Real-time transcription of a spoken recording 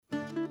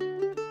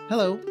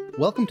Hello,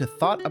 welcome to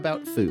Thought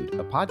About Food,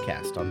 a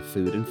podcast on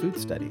food and food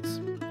studies.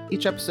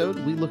 Each episode,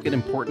 we look at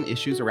important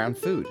issues around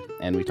food,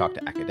 and we talk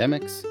to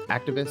academics,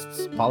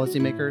 activists,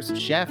 policymakers,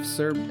 chefs,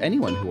 or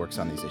anyone who works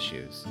on these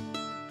issues.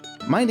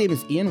 My name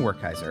is Ian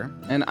Werkheiser,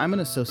 and I'm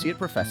an associate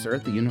professor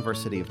at the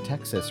University of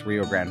Texas,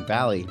 Rio Grande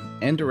Valley,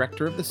 and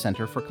director of the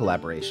Center for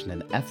Collaboration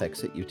and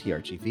Ethics at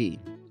UTRGV.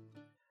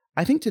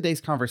 I think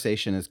today's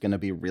conversation is going to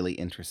be really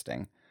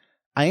interesting.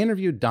 I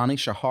interviewed Dani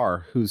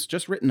Shahar, who's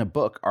just written a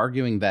book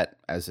arguing that,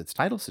 as its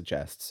title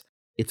suggests,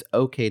 it's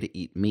okay to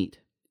eat meat.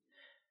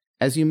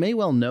 As you may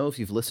well know if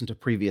you've listened to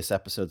previous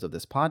episodes of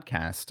this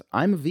podcast,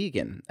 I'm a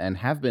vegan and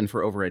have been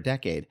for over a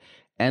decade,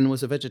 and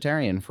was a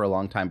vegetarian for a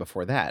long time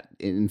before that.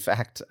 In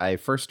fact, I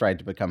first tried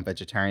to become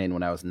vegetarian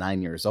when I was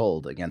 9 years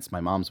old against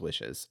my mom's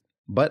wishes.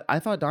 But I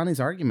thought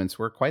Dani's arguments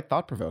were quite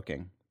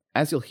thought-provoking.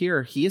 As you'll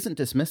hear, he isn't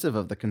dismissive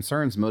of the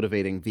concerns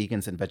motivating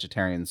vegans and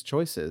vegetarians'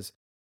 choices,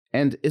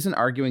 and isn't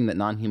arguing that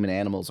non-human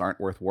animals aren't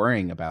worth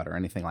worrying about or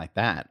anything like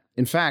that.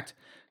 In fact,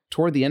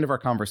 toward the end of our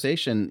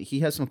conversation,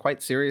 he has some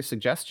quite serious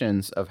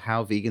suggestions of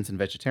how vegans and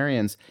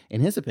vegetarians, in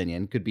his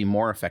opinion, could be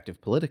more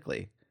effective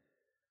politically.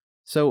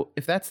 So,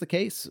 if that's the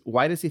case,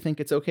 why does he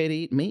think it's okay to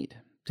eat meat?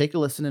 Take a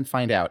listen and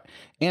find out,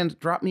 and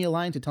drop me a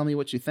line to tell me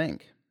what you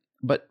think.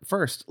 But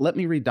first, let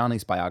me read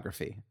Dani's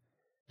biography.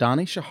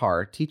 Dani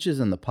Shahar teaches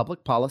in the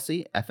Public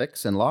Policy,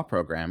 Ethics, and Law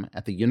program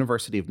at the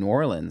University of New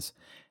Orleans,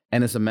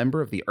 and is a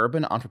member of the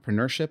Urban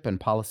Entrepreneurship and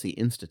Policy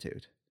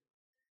Institute.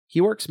 He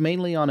works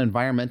mainly on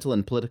environmental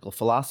and political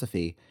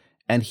philosophy,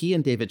 and he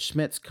and David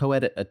Schmitz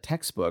co-edit a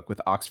textbook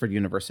with Oxford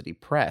University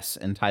Press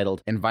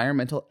entitled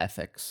Environmental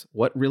Ethics: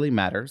 What Really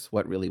Matters,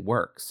 What Really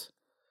Works.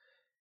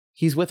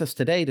 He's with us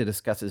today to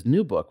discuss his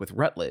new book with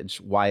Routledge,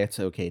 Why It's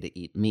Okay to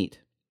Eat Meat.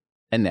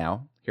 And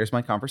now, here's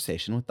my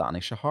conversation with Dani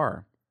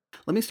Shahar.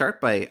 Let me start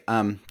by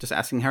just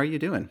asking, how are you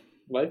doing?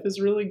 Life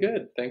is really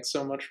good. Thanks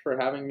so much for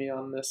having me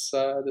on this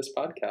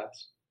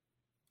podcast.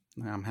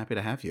 I'm happy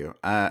to have you.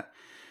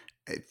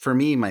 For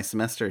me, my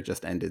semester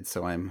just ended,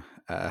 so I'm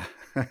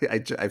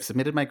I've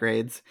submitted my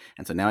grades,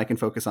 and so now I can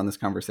focus on this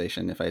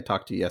conversation. If I had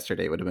talked to you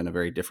yesterday, it would have been a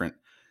very different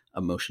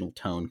emotional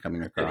tone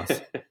coming across.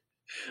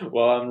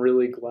 Well, I'm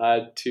really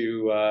glad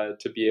to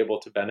be able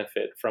to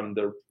benefit from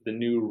the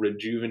new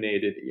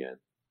rejuvenated Ian.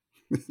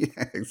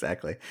 Yeah,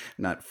 exactly.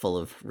 Not full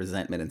of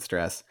resentment and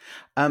stress.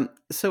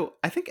 So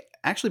I think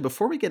actually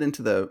before we get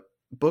into the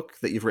book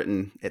that you've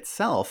written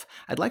itself,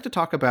 I'd like to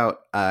talk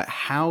about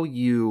how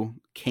you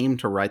came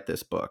to write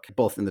this book,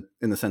 both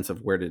in the sense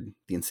of where did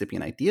the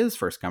incipient ideas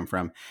first come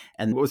from,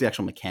 and what was the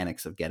actual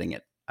mechanics of getting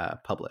it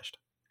published.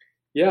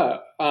 Yeah.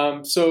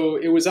 So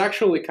it was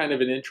actually kind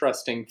of an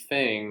interesting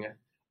thing.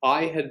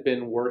 I had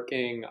been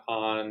working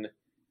on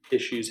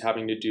issues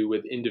having to do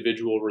with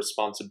individual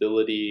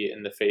responsibility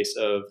in the face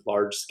of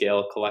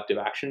large-scale collective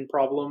action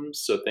problems.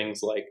 So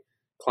things like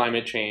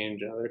climate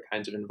change and other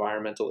kinds of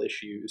environmental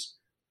issues,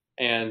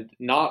 and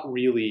not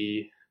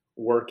really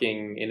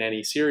working in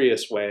any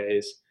serious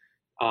ways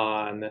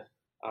on,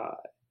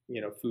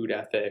 food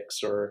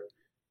ethics or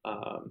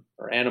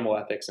animal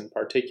ethics in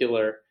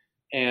particular.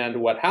 And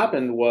what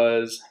happened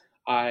was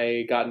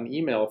I got an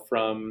email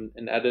from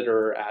an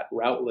editor at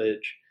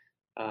Routledge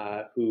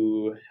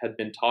who had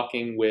been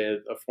talking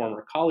with a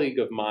former colleague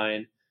of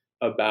mine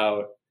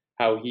about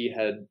how he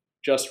had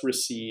just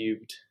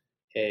received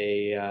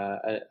a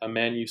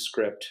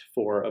manuscript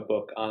for a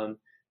book on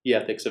the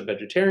ethics of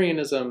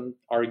vegetarianism,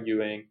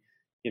 arguing,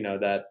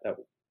 that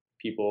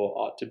people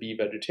ought to be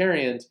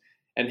vegetarians.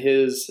 And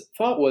his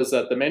thought was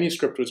that the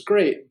manuscript was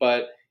great,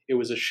 but it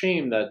was a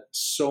shame that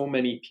so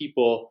many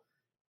people,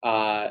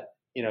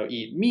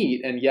 eat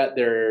meat, and yet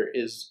there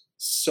is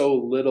so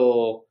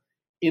little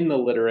in the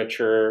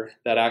literature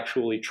that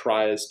actually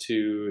tries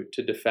to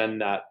defend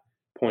that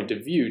point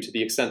of view. To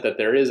the extent that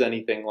there is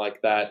anything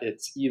like that,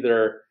 it's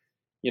either,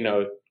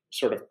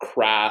 sort of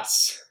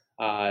crass,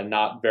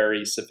 not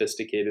very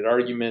sophisticated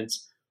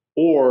arguments,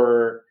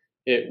 or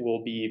it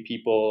will be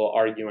people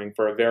arguing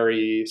for a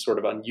very sort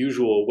of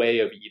unusual way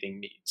of eating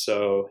meat.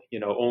 So,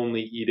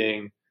 only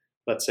eating,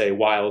 let's say,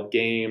 wild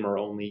game, or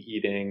only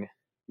eating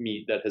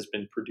meat that has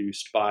been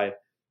produced by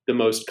the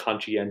most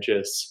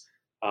conscientious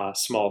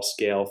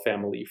small-scale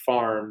family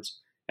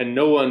farms, and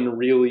no one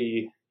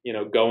really,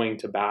 going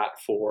to bat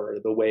for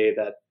the way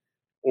that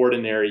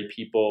ordinary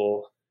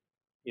people,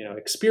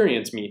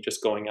 experience meat,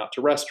 just going out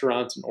to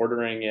restaurants and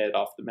ordering it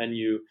off the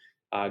menu,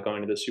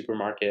 going to the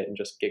supermarket and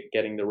just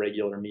getting the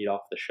regular meat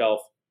off the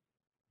shelf.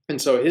 And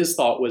so his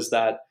thought was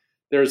that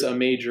there's a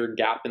major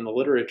gap in the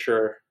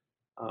literature,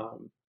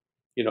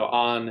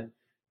 on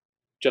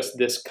just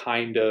this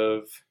kind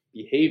of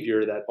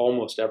behavior that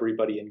almost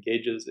everybody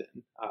engages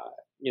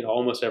in,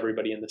 almost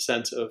everybody in the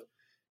sense of,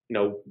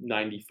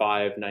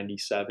 95,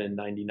 97,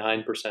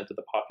 99% of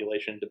the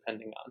population,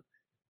 depending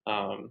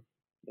on,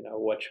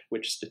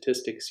 which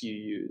statistics you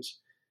use.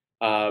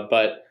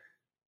 But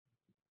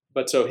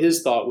so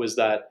his thought was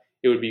that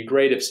it would be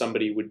great if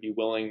somebody would be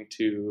willing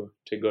to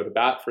go to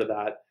bat for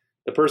that.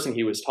 The person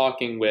he was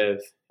talking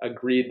with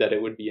agreed that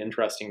it would be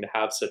interesting to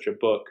have such a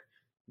book,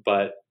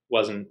 but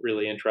wasn't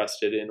really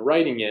interested in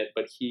writing it,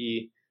 but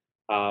he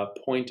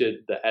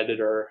pointed the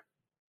editor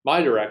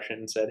my direction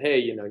and said, "Hey,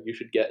 you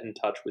should get in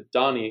touch with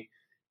Donnie,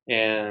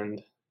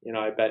 and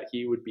I bet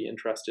he would be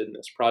interested in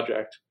this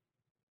project."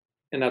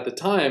 And at the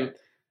time,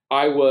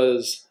 I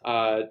was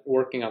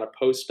working on a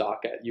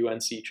postdoc at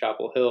UNC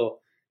Chapel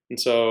Hill, and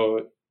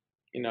so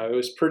it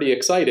was pretty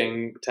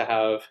exciting to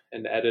have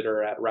an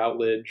editor at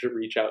Routledge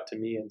reach out to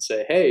me and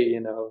say, "Hey,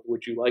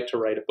 would you like to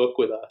write a book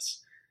with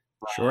us?"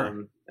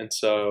 Sure. And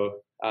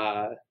so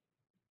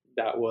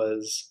that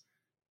was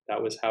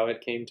how it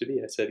came to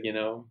be. I said,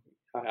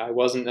 I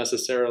wasn't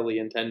necessarily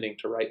intending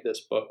to write this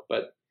book,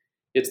 but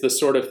it's the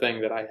sort of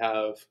thing that I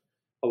have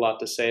a lot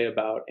to say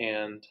about,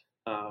 and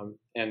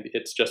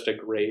it's just a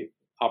great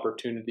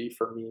opportunity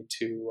for me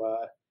to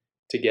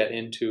get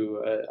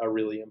into a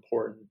really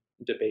important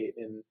debate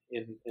in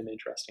an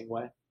interesting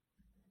way.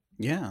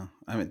 Yeah,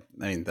 I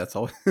mean that's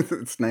all.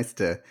 It's nice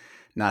to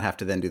not have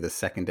to then do the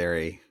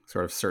secondary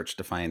sort of search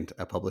to find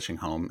a publishing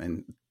home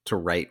and to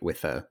write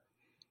with a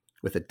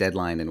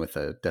deadline and with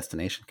a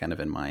destination kind of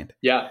in mind.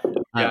 Yeah,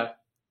 Um, yeah.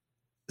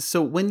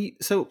 so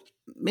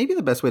maybe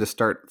the best way to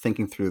start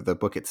thinking through the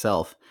book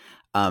itself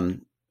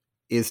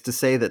is to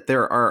say that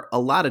there are a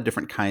lot of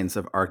different kinds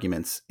of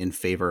arguments in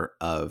favor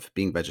of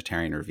being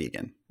vegetarian or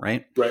vegan,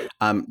 right? Right.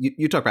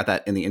 You talk about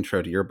that in the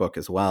intro to your book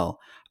as well.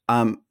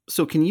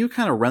 So can you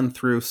kind of run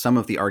through some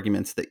of the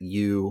arguments that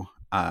you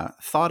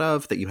thought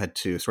of that you had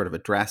to sort of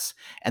address,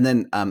 and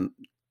then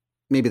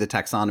maybe the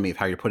taxonomy of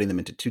how you're putting them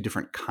into two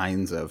different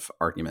kinds of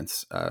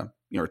arguments,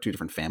 or two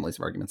different families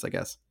of arguments, I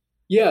guess.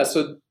 Yeah.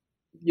 So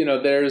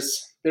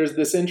there's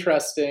this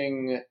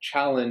interesting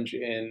challenge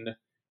in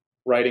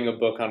writing a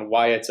book on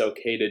why it's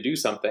okay to do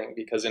something,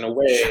 because in a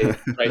way,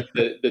 right,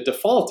 the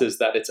default is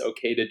that it's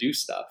okay to do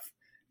stuff.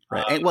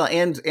 Right. And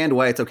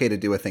why it's okay to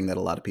do a thing that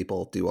a lot of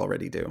people do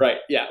already do. Right.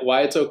 Yeah.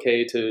 Why it's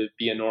okay to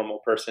be a normal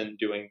person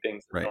doing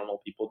things that Right.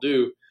 normal people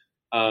do.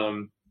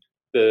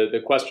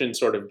 The question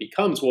sort of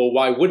becomes, well,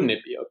 why wouldn't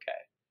it be okay?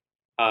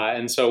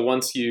 And so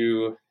once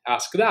you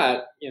ask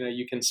that,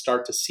 you can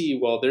start to see,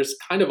 well, there's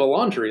kind of a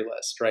laundry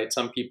list, right?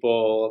 Some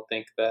people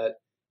think that,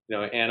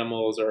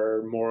 animals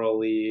are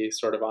morally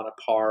sort of on a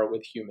par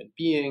with human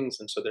beings.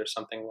 And so there's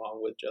something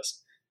wrong with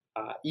just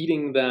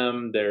eating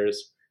them.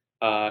 There's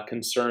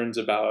concerns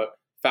about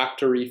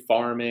factory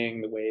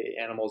farming, the way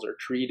animals are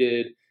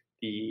treated,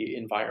 the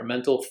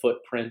environmental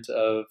footprint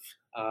of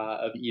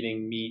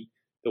eating meat,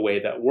 the way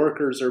that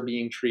workers are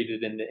being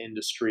treated in the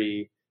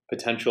industry,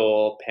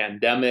 potential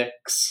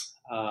pandemics,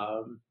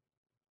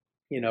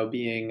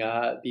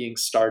 being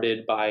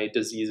started by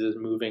diseases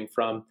moving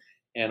from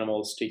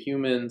animals to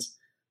humans,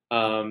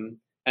 and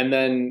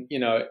then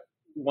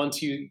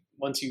once you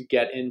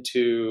get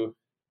into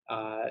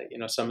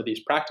some of these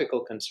practical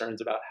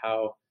concerns about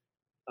how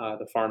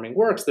the farming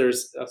works,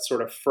 there's a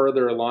sort of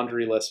further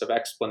laundry list of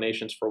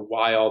explanations for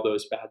why all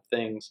those bad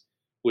things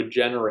would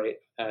generate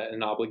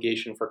an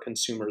obligation for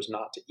consumers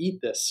not to eat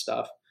this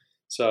stuff.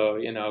 So,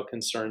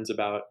 concerns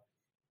about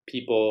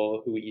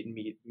people who eat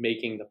meat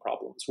making the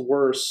problems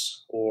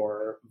worse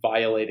or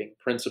violating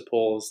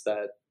principles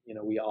that,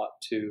 we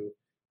ought to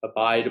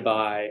abide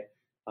by,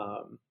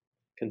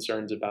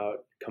 concerns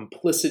about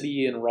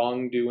complicity in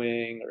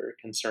wrongdoing, or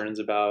concerns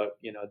about,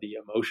 the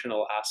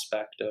emotional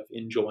aspect of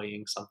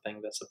enjoying something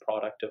that's a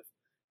product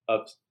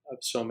of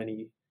so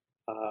many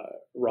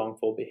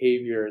wrongful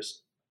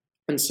behaviors.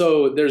 And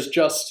so there's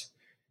just,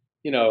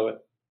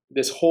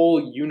 this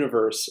whole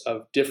universe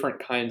of different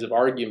kinds of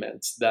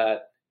arguments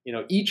that,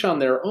 each on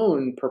their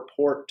own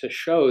purport to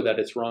show that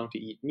it's wrong to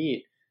eat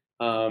meat.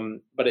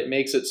 But it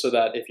makes it so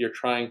that if you're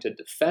trying to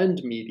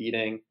defend meat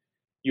eating,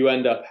 you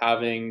end up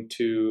having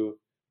to,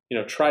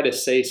 try to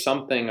say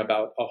something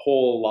about a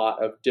whole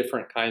lot of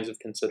different kinds of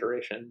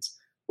considerations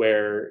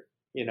where,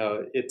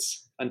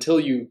 it's until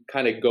you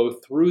kind of go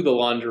through the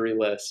laundry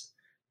list,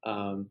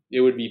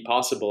 it would be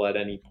possible at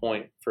any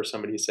point for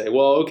somebody to say,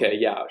 well, okay,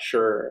 yeah,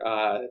 sure,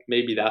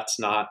 maybe that's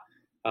not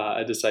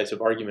a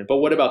decisive argument, but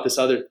what about this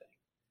other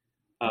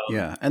thing?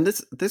 Yeah, and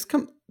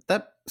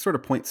that sort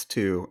of points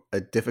to a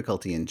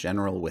difficulty in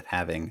general with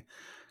having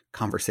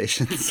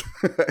conversations,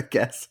 I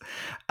guess.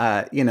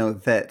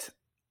 That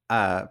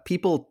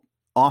people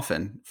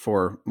often,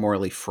 for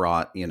morally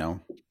fraught,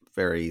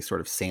 very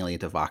sort of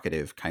salient,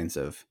 evocative kinds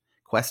of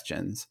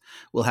questions,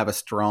 will have a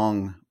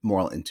strong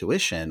moral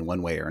intuition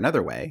one way or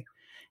another way.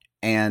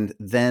 And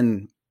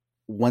then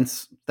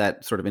once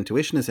that sort of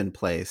intuition is in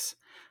place,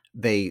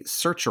 they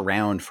search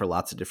around for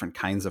lots of different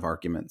kinds of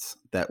arguments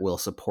that will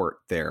support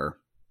their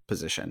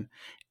position.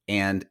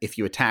 And if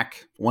you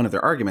attack one of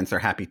their arguments, they're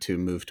happy to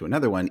move to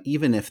another one,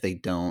 even if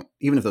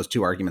those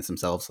two arguments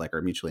themselves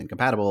are mutually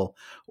incompatible,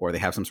 or they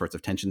have some sorts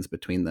of tensions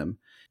between them.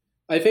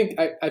 I think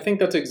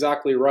that's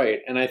exactly right.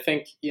 And I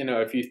think,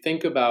 if you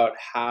think about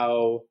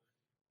how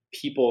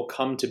people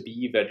come to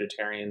be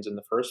vegetarians in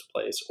the first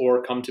place,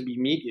 or come to be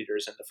meat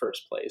eaters in the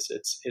first place,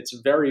 it's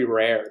very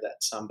rare that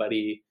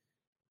somebody,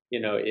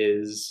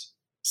 is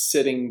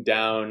sitting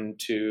down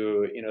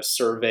to,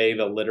 survey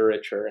the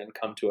literature and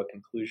come to a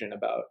conclusion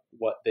about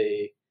what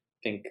they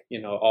think,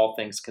 all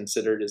things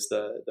considered is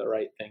the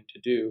right thing to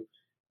do.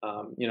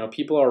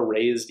 People are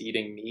raised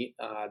eating meat.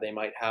 They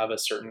might have a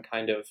certain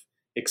kind of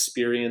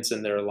experience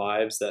in their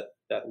lives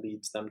that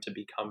leads them to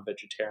become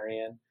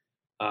vegetarian.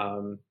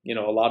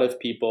 A lot of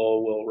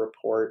people will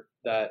report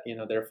that,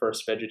 their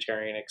first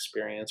vegetarian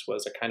experience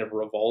was a kind of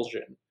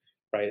revulsion,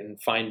 right?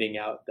 And finding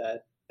out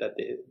that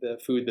the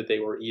food that they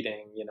were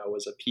eating,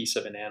 was a piece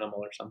of an animal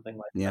or something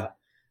like that.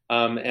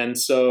 And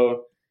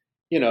so,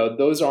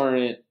 those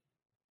aren't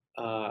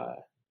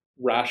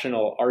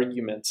rational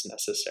arguments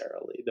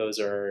necessarily. Those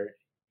are,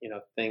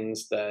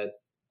 things that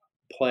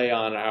play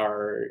on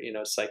our,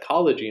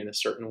 psychology in a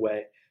certain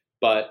way,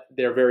 but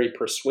they're very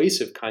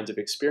persuasive kinds of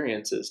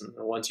experiences. And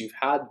once you've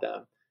had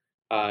them,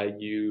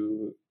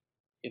 you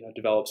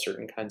develop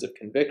certain kinds of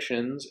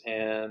convictions,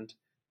 and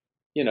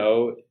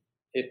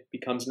it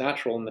becomes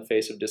natural in the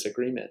face of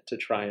disagreement to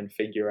try and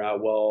figure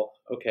out, well,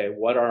 okay,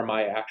 what are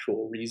my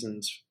actual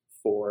reasons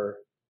for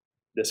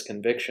this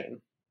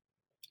conviction?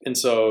 And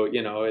so,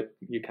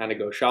 you kind of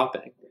go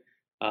shopping.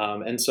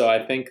 And so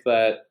I think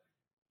that,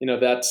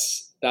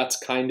 that's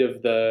kind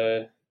of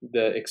the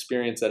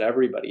experience that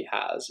everybody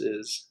has,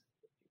 is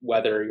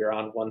whether you're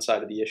on one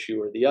side of the issue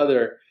or the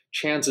other,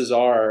 chances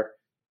are,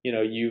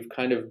 you've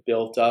kind of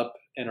built up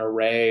an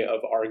array of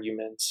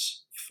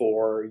arguments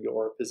for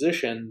your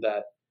position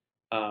that,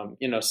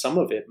 some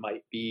of it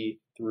might be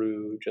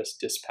through just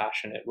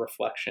dispassionate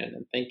reflection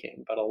and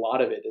thinking, but a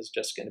lot of it is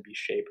just going to be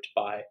shaped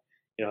by,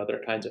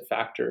 other kinds of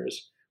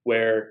factors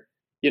where,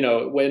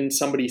 when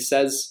somebody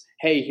says,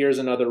 hey, here's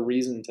another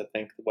reason to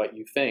think what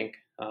you think,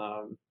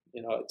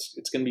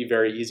 it's going to be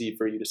very easy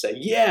for you to say,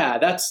 yeah,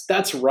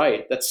 that's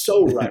right. That's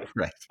so right.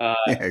 Right.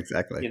 Yeah,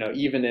 exactly.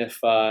 Even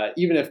if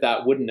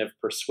that wouldn't have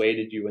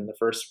persuaded you in the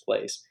first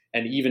place,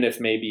 and even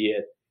if maybe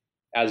it,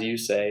 as you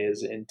say,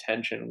 is in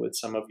tension with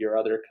some of your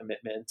other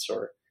commitments,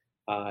 or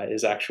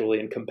is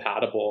actually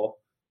incompatible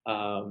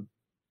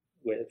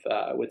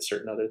with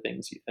certain other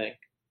things you think.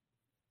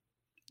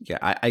 Yeah,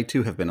 I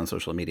too have been on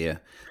social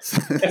media.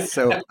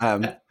 So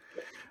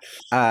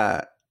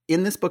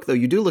in this book, though,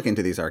 you do look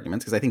into these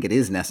arguments, because I think it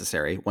is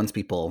necessary once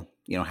people,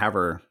 have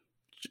a,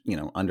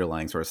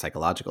 underlying sort of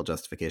psychological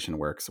justification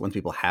works. Once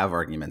people have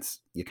arguments,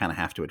 you kind of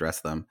have to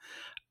address them.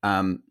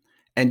 And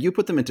you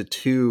put them into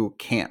two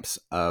camps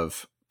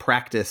of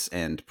practice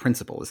and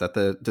principle. Is that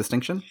the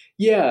distinction?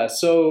 Yeah.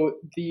 So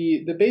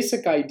the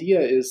basic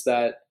idea is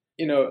that,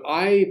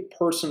 I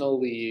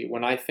personally,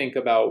 when I think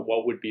about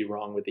what would be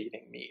wrong with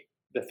eating meat,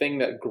 the thing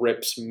that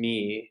grips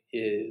me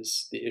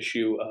is the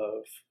issue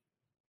of,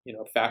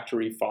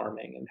 factory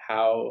farming, and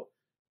how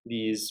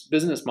these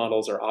business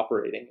models are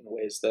operating in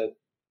ways that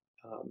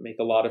make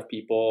a lot of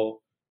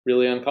people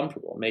really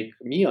uncomfortable, make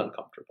me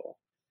uncomfortable.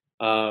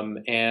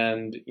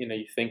 And,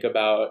 you think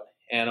about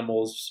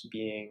animals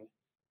being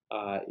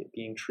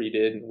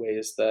treated in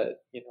ways that,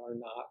 are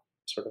not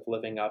sort of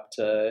living up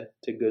to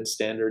good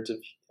standards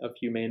of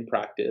humane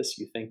practice.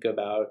 You think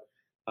about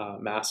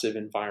massive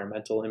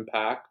environmental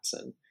impacts,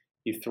 and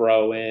you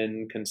throw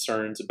in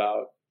concerns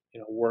about,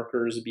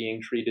 workers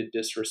being treated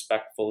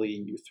disrespectfully.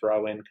 You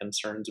throw in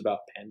concerns about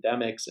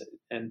pandemics,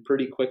 and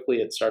pretty quickly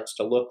it starts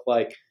to look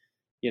like,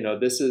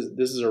 this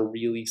is a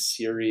really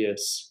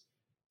serious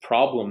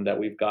problem that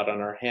we've got on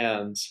our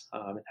hands,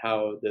 and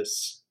how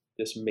this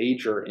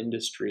major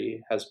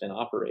industry has been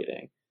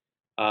operating.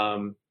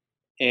 And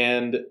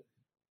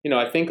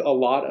I think a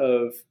lot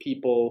of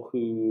people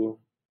who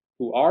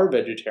are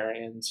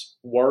vegetarians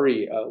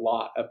worry a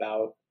lot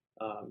about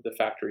the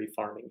factory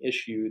farming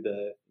issue,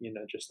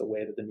 just the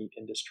way that the meat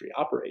industry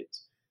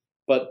operates.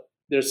 But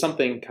there's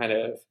something kind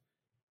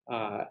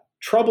of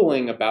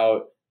troubling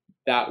about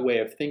that way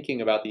of thinking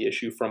about the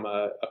issue from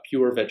a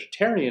pure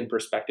vegetarian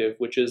perspective,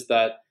 which is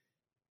that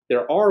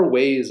there are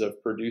ways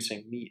of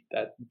producing meat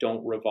that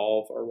don't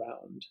revolve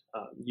around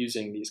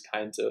using these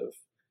kinds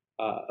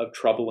of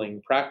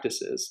troubling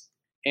practices.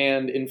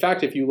 And in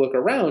fact, if you look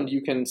around,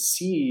 you can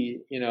see,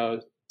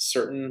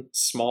 certain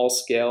small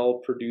scale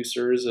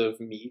producers of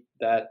meat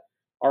that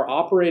are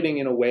operating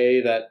in a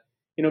way that,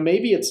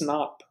 maybe it's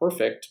not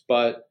perfect,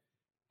 but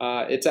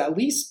it's at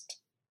least,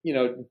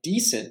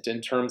 decent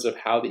in terms of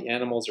how the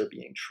animals are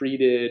being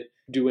treated,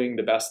 doing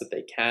the best that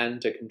they can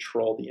to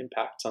control the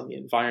impacts on the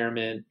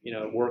environment.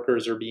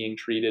 Workers are being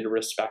treated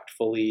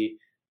respectfully.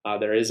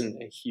 There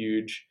isn't a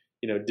huge,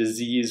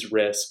 disease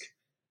risk.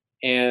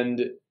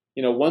 And,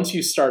 once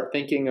you start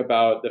thinking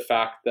about the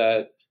fact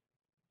that,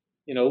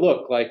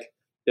 look, like,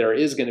 there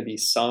is going to be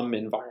some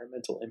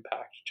environmental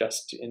impact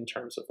just in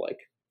terms of, like,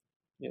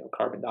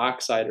 carbon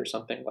dioxide or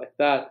something like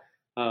that.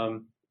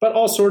 But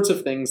all sorts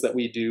of things that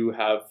we do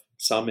have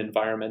some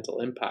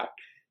environmental impact.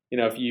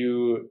 If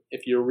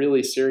you're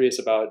really serious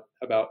about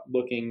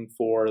looking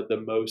for the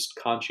most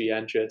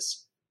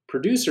conscientious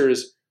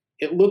producers,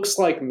 it looks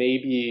like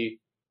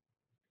maybe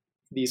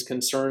these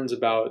concerns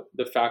about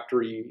the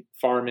factory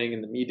farming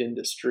and the meat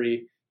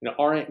industry,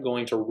 aren't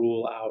going to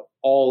rule out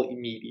all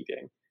meat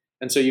eating.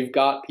 And so you've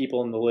got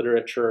people in the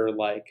literature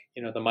like,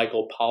 the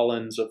Michael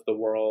Pollins of the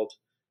world,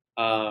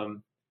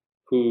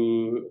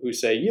 who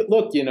say,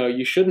 look,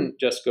 you shouldn't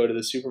just go to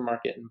the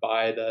supermarket and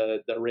buy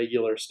the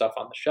regular stuff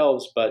on the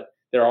shelves, but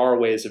there are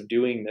ways of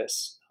doing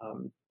this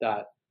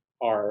that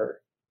are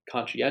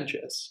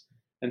conscientious.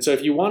 And so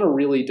if you want to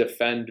really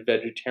defend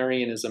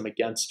vegetarianism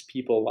against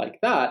people like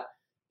that,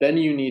 then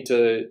you need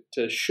to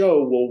show,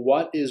 well,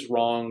 what is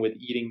wrong with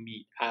eating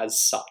meat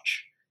as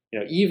such?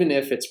 Even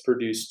if it's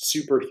produced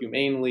super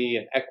humanely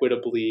and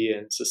equitably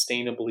and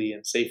sustainably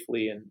and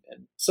safely and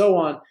so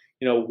on,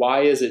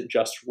 why is it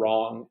just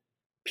wrong,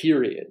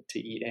 period, to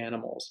eat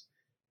animals?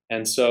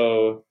 And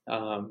so,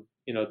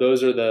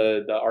 those are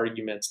the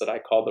arguments that I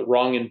call the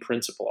wrong in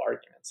principle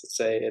arguments, that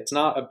say it's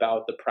not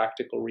about the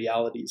practical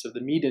realities of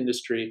the meat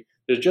industry.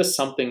 There's just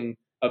something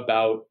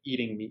about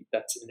eating meat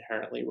that's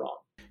inherently wrong.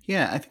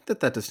 Yeah, I think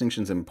that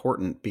distinction is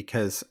important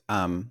because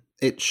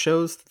it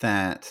shows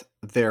that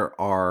there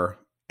are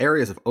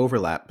areas of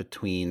overlap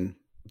between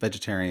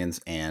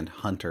vegetarians and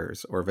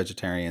hunters, or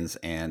vegetarians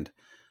and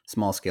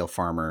small-scale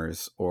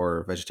farmers,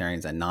 or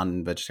vegetarians and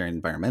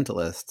non-vegetarian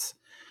environmentalists,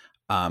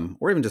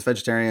 or even just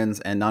vegetarians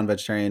and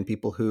non-vegetarian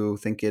people who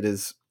think it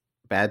is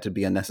bad to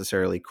be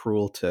unnecessarily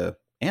cruel to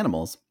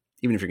animals,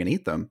 even if you're going to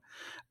eat them,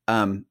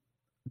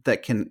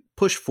 that can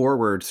push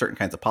forward certain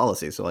kinds of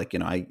policies. So like,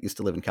 I used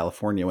to live in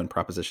California when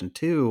Proposition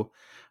 2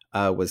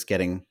 was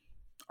getting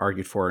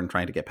argued for and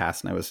trying to get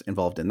passed, and I was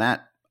involved in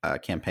that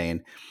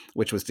campaign,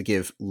 which was to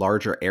give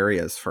larger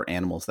areas for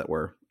animals that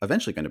were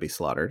eventually going to be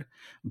slaughtered,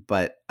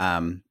 but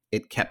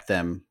it kept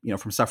them,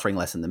 from suffering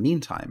less in the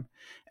meantime.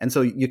 And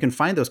so you can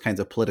find those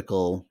kinds of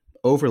political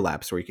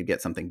overlaps where you could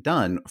get something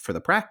done for the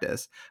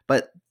practice,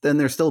 but then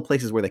there's still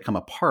places where they come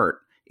apart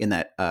in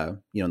that,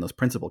 in those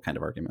principle kind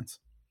of arguments.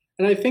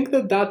 And I think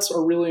that that's a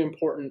really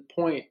important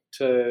point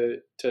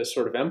to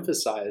sort of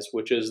emphasize,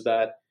 which is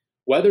that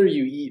whether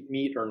you eat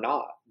meat or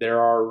not,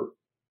 there are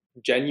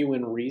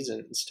genuine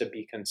reasons to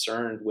be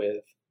concerned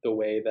with the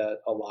way that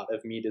a lot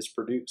of meat is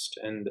produced.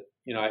 And,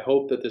 I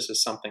hope that this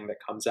is something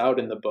that comes out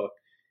in the book,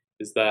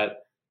 is that,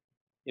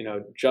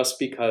 just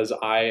because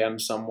I am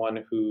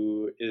someone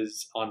who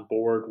is on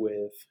board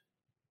with,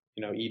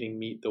 eating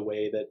meat the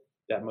way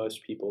that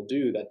most people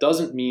do, that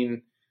doesn't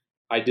mean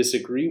I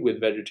disagree with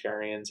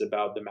vegetarians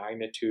about the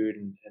magnitude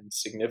and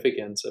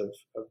significance of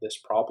this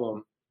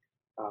problem,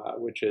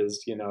 which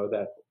is,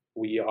 that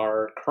we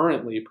are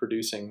currently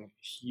producing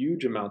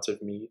huge amounts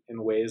of meat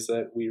in ways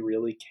that we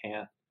really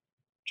can't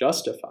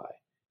justify.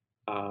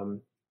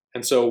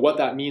 And so what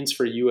that means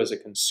for you as a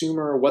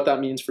consumer, what that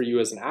means for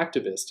you as an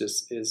activist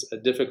is a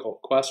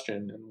difficult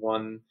question, and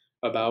one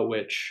about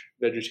which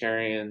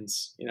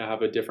vegetarians,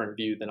 have a different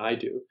view than I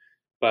do.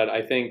 But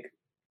I think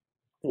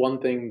one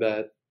thing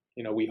that,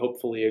 we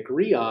hopefully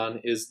agree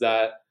on is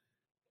that,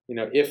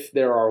 if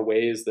there are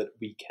ways that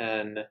we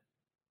can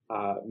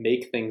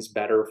make things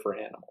better for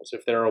animals,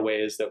 if there are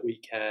ways that we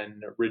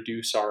can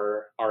reduce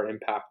our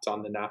impact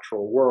on the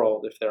natural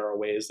world, if there are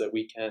ways that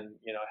we can,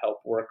 help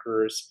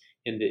workers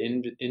in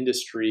the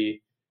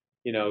industry,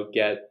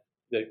 get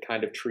the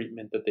kind of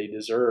treatment that they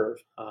deserve,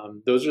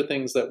 those are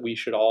things that we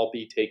should all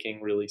be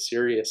taking really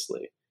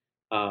seriously.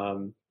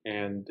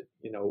 And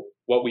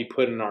what we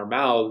put in our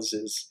mouths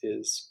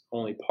is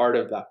only part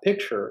of that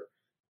picture.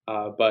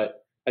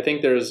 But I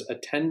think there's a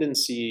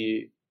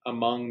tendency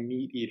among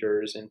meat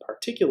eaters in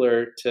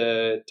particular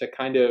to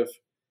kind of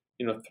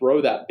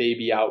throw that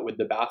baby out with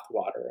the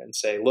bathwater and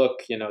say,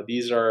 look,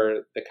 these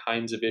are the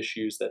kinds of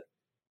issues that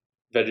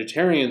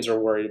vegetarians are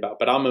worried about,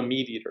 but I'm a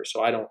meat eater,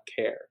 so I don't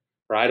care,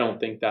 or I don't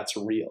think that's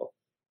real.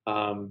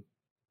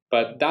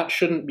 But that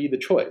shouldn't be the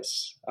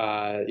choice.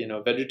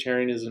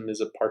 Vegetarianism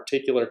is a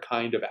particular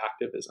kind of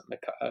activism,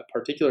 a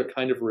particular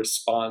kind of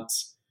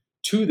response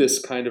to this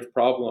kind of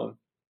problem.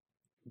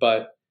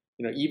 But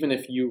even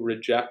if you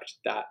reject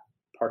that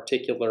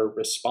particular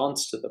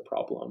response to the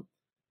problem,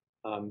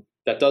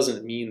 that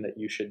doesn't mean that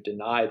you should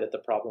deny that the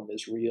problem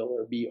is real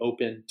or be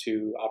open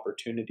to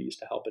opportunities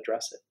to help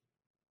address it.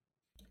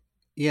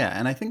 Yeah,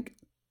 and I think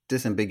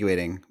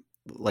disambiguating,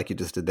 like you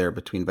just did there,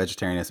 between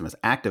vegetarianism as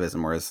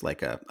activism or as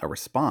like a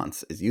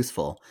response is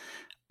useful.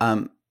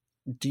 Do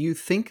you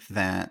think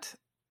that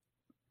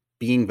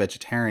being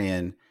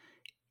vegetarian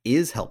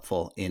is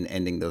helpful in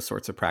ending those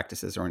sorts of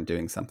practices or in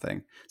doing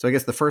something? So I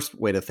guess the first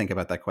way to think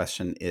about that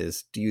question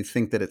is, do you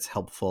think that it's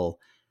helpful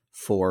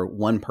for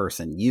one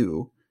person,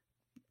 you,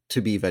 to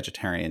be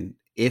vegetarian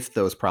if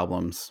those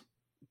problems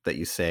that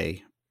you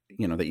say,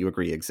 that you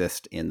agree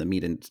exist in the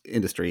meat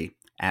industry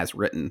as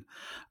written,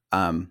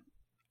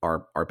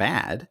 are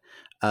bad?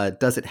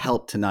 Does it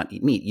help to not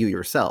eat meat, you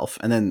yourself?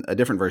 And then a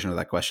different version of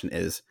that question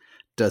is,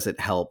 does it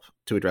help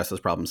to address those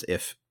problems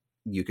if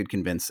you could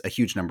convince a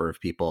huge number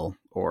of people,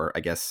 or I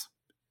guess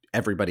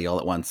everybody all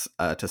at once,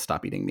 to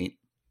stop eating meat?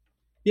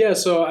 Yeah,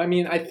 so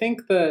I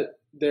think that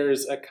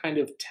there's a kind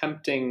of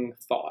tempting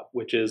thought,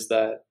 which is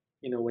that,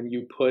 when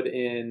you put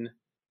a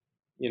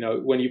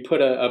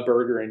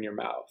burger in your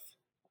mouth,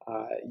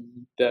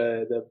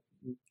 the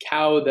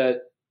cow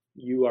that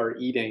you are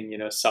eating,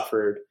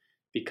 suffered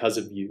because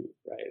of you,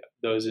 right?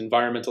 Those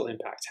environmental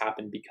impacts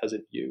happen because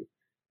of you.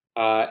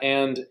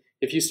 And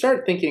if you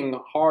start thinking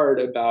hard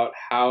about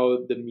how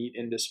the meat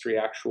industry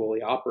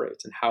actually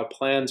operates and how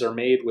plans are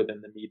made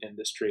within the meat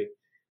industry,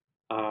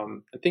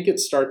 I think it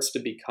starts to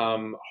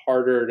become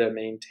harder to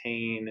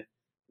maintain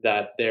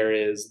that there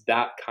is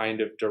that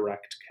kind of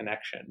direct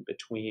connection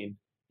between,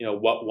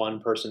 what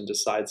one person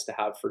decides to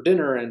have for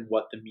dinner and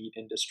what the meat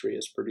industry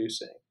is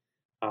producing.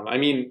 I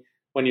mean,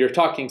 when you're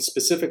talking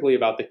specifically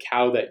about the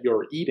cow that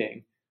you're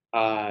eating,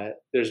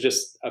 there's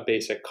just a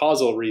basic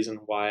causal reason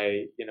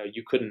why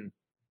you couldn't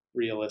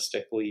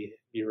realistically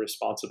be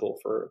responsible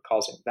for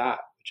causing that,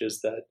 which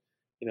is that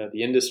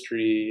the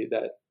industry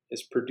that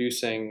is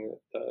producing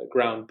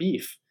ground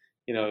beef,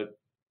 you know,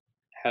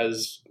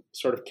 has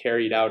sort of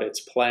carried out its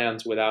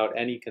plans without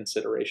any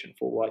consideration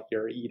for what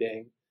you're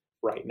eating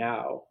right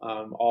now.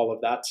 All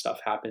of that stuff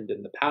happened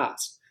in the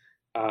past.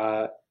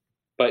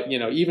 But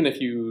even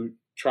if you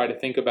try to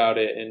think about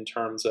it in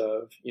terms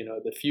of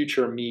the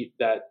future meat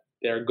that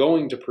they're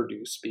going to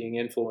produce being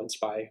influenced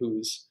by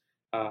who's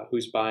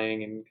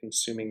buying and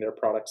consuming their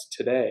products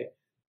today,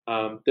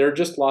 there are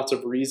just lots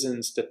of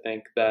reasons to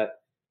think that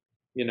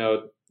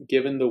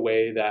given the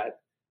way that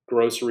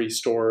grocery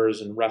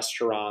stores and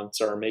restaurants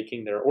are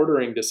making their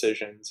ordering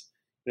decisions,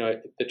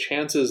 the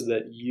chances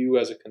that you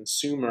as a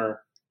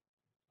consumer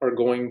are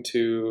going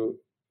to,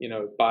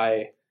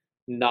 by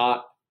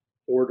not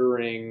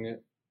ordering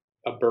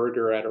a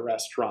burger at a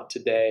restaurant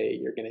today,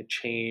 you're going to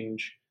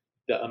change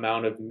the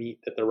amount of meat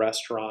that the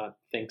restaurant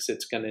thinks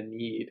it's going to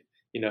need,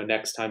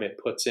 next time it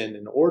puts in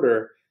an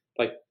order.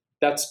 Like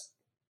that's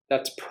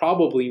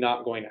probably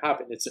not going to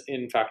happen. It's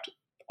in fact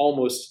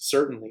almost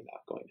certainly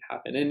not going to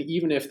happen. And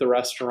even if the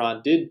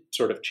restaurant did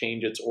sort of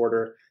change its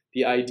order,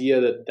 the idea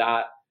that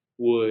that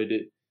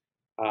would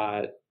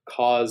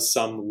cause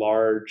some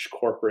large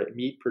corporate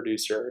meat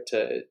producer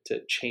to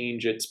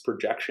change its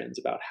projections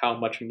about how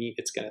much meat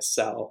it's going to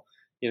sell,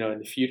 in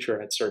the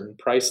future at certain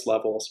price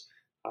levels,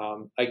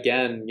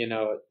 again,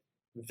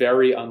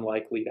 very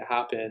unlikely to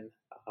happen.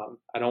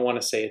 I don't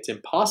want to say it's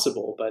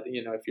impossible, but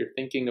if you're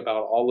thinking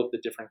about all of the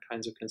different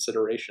kinds of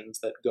considerations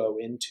that go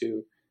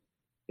into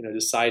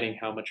deciding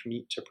how much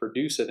meat to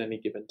produce at any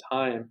given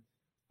time,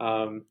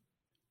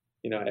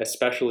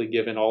 especially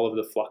given all of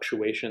the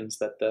fluctuations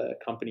that the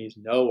companies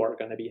know are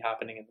going to be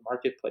happening in the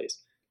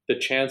marketplace, the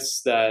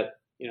chance that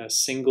a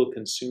single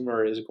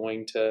consumer is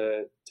going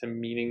to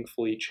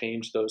meaningfully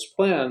change those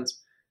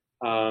plans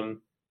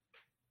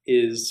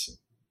is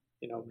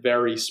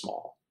very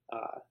small.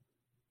 I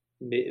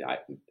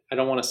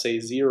don't want to say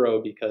zero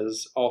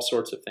because all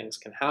sorts of things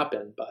can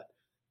happen, but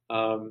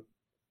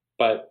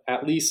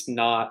at least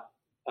not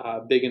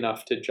big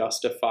enough to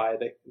justify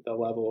the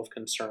level of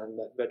concern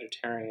that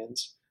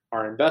vegetarians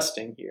are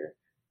investing here.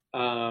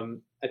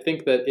 I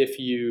think that if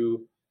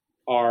you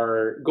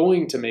are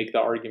going to make the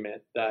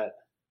argument that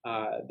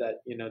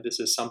this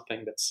is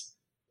something that's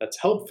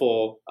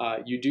helpful,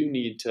 you do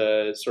need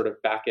to sort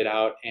of back it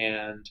out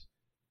and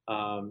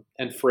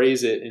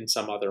phrase it in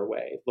some other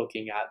way,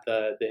 looking at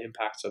the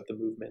impacts of the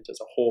movement as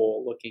a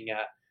whole, looking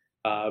at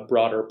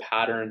broader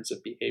patterns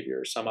of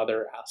behavior, some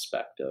other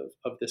aspect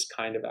of this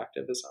kind of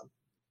activism.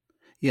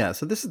 Yeah,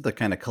 so this is the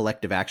kind of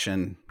collective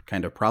action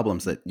kind of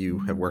problems that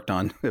you have worked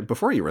on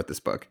before you wrote this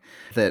book,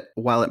 that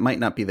while it might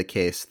not be the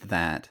case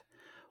that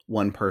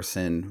one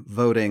person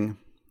voting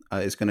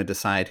is going to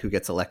decide who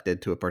gets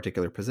elected to a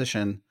particular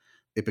position,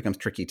 it becomes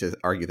tricky to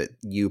argue that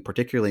you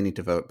particularly need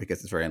to vote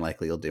because it's very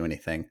unlikely you'll do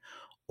anything,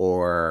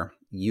 or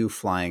you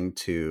flying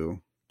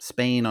to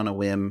Spain on a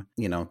whim,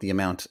 the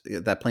amount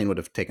that plane would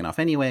have taken off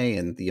anyway,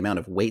 and the amount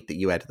of weight that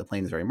you add to the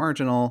plane is very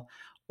marginal,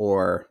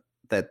 or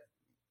that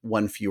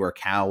one fewer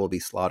cow will be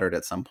slaughtered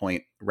at some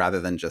point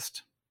rather than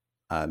just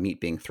meat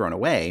being thrown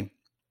away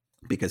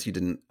because you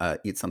didn't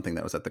eat something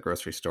that was at the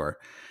grocery store,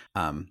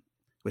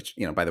 which,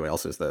 by the way,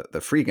 also is the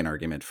Freegan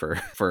argument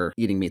for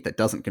eating meat that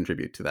doesn't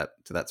contribute to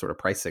that sort of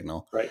price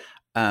signal. Right.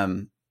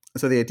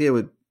 So the idea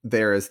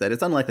there is that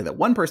it's unlikely that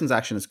one person's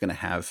action is going to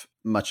have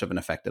much of an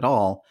effect at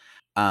all.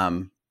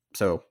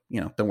 So,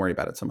 don't worry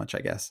about it so much, I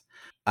guess.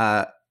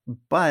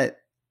 But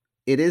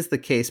it is the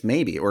case,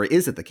 maybe, or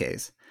is it the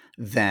case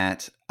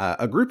that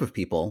a group of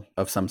people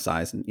of some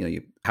size,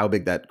 and how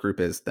big that group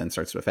is then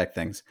starts to affect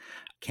things,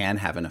 can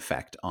have an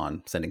effect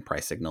on sending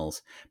price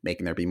signals,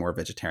 making there be more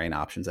vegetarian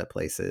options at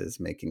places,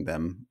 making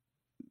them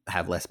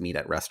have less meat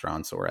at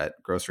restaurants or at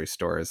grocery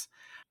stores,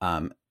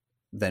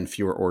 then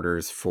fewer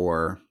orders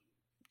for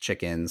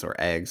chickens or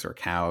eggs or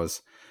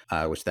cows,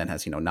 which then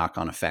has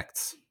knock-on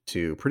effects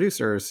to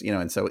producers,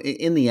 and so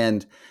in the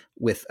end,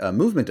 with a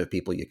movement of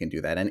people, you can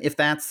do that. And if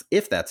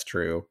that's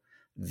true,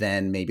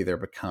 then maybe there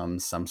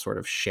becomes some sort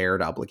of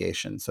shared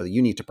obligation. So you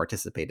need to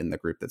participate in the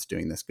group that's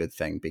doing this good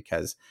thing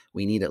because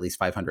we need at least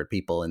 500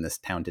 people in this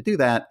town to do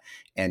that.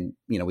 And,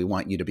 we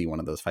want you to be one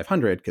of those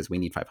 500 because we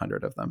need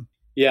 500 of them.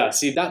 Yeah.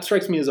 See, that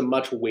strikes me as a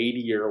much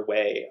weightier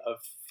way of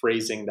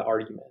phrasing the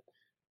argument,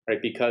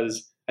 right?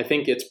 Because I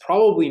think it's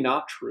probably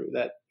not true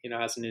that,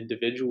 as an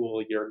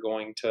individual, you're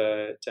going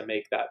to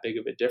make that big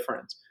of a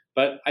difference.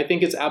 But I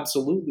think it's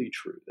absolutely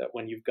true that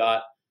when you've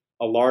got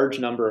a large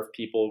number of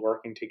people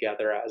working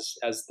together,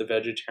 as the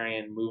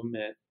vegetarian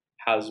movement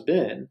has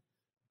been,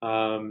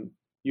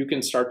 you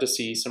can start to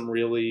see some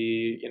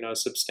really,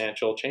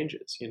 substantial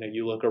changes.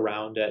 You look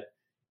around at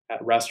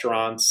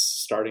restaurants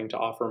starting to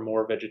offer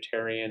more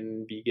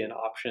vegetarian, vegan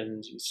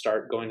options. You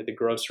start going to the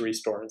grocery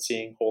store and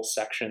seeing whole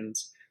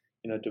sections,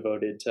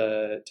 devoted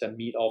to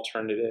meat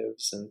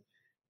alternatives, and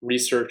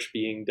research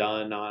being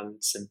done on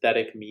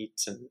synthetic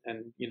meats,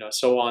 and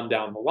so on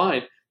down the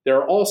line. There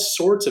are all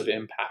sorts of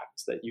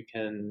impacts that you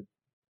can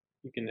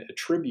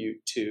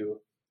attribute to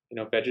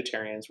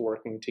vegetarians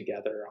working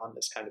together on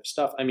this kind of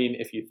stuff. I mean,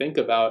 if you think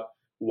about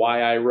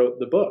why I wrote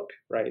the book,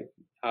 right?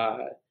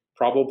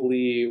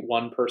 Probably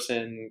one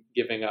person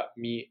giving up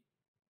meat,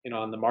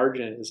 on the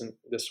margin isn't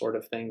the sort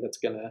of thing that's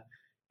going to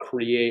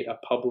create a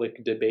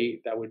public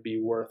debate that would be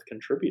worth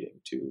contributing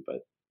to.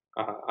 But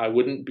I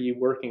wouldn't be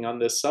working on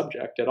this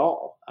subject at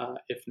all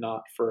if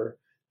not for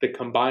the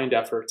combined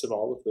efforts of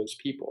all of those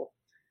people.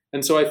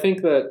 And so I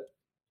think that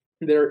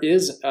there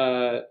is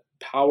a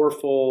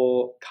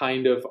powerful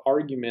kind of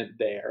argument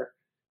there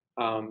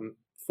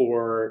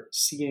for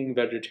seeing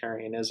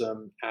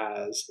vegetarianism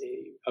as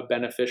a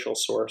beneficial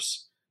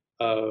source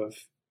of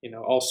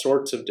all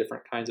sorts of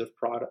different kinds of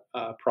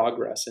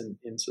progress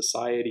in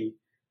society.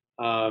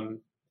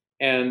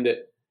 And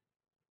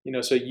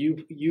so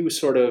you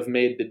sort of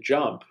made the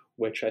jump,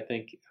 which I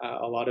think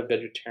a lot of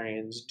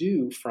vegetarians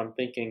do, from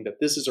thinking that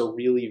this is a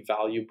really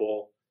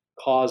valuable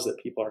cause that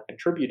people are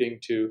contributing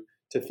to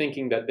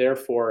thinking that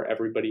therefore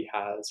everybody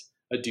has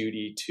a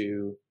duty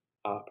to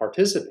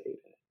participate in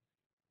it.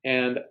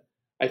 And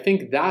I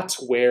think that's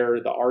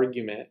where the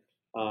argument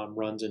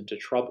runs into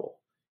trouble.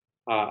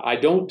 I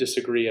don't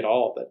disagree at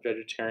all that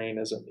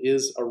vegetarianism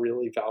is a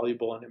really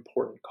valuable and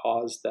important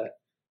cause that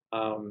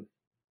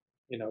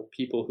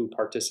people who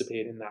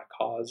participate in that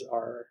cause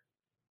are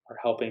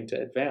helping to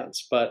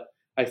advance. But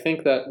I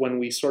think that when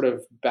we sort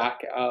of back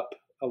up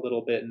a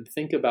little bit and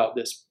think about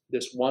this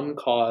one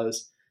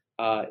cause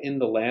in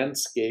the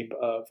landscape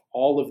of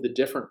all of the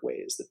different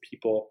ways that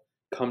people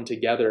come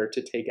together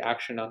to take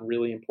action on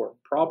really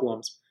important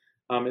problems,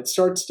 it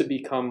starts to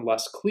become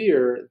less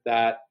clear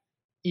that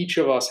each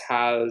of us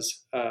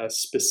has a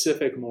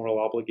specific moral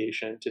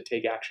obligation to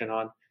take action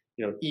on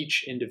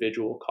each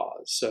individual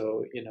cause.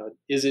 So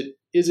is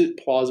it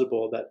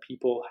plausible that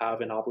people have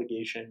an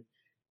obligation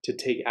to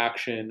take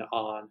action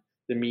on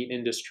the meat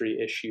industry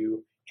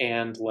issue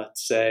and,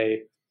 let's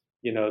say,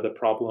 the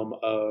problem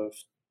of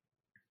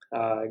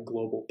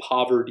global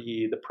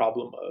poverty, the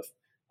problem of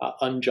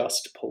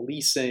unjust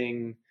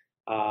policing,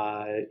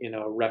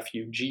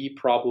 refugee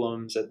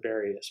problems at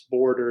various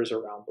borders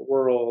around the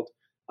world,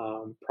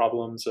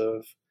 problems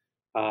of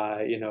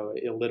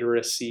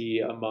illiteracy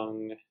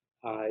among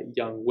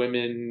young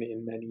women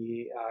in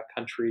many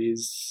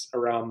countries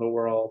around the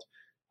world,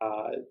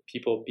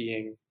 people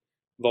being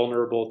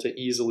vulnerable to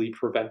easily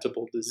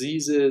preventable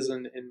diseases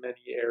in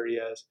many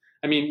areas.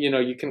 I mean,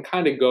 you can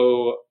kind of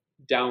go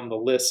down the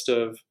list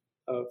of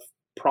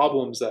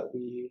problems that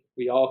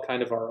we all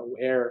kind of are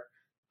aware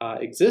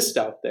exist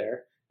out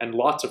there, and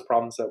lots of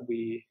problems that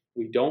we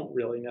don't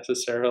really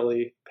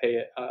necessarily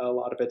pay a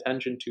lot of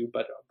attention to,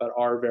 but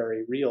are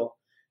very real.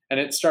 And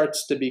it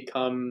starts to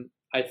become,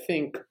 I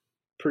think,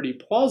 pretty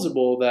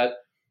plausible that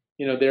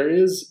there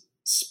is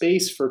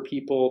space for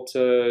people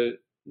to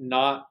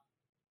not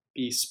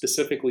be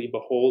specifically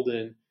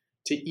beholden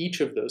to each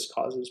of those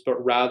causes,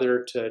 but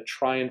rather to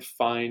try and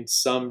find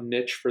some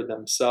niche for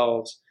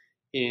themselves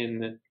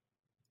in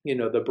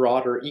the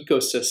broader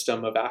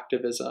ecosystem of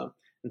activism,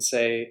 and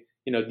say,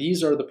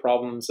 these are the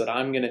problems that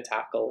I'm going to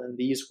tackle in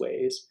these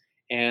ways.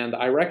 And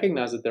I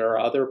recognize that there are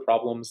other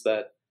problems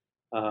that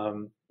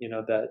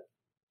that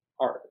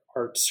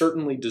are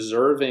certainly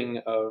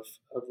deserving of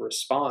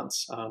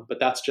response, but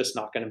that's just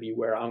not going to be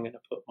where I'm going to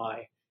put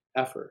my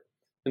effort.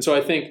 And so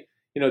I think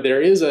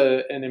there is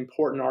an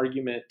important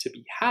argument to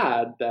be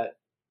had that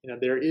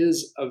there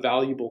is a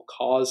valuable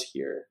cause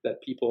here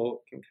that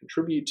people can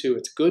contribute to.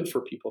 It's good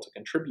for people to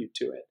contribute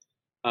to it.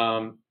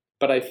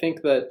 But I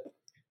think that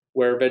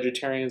where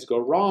vegetarians go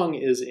wrong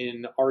is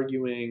in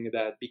arguing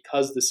that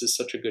because this is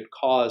such a good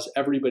cause,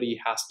 everybody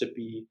has to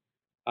be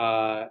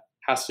a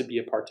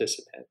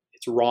participant.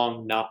 It's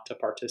wrong not to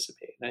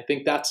participate. And I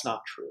think that's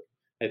not true.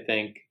 I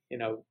think,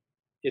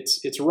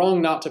 it's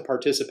wrong not to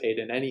participate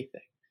in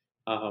anything.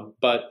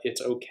 But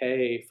it's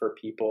okay for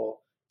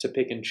people to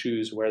pick and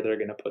choose where they're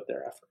going to put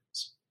their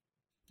efforts.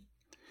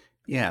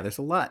 Yeah, there's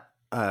a lot.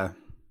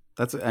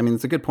 It's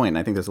a good point.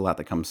 I think there's a lot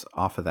that comes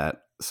off of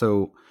that.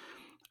 So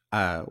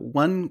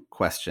one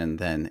question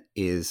then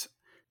is,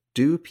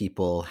 do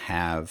people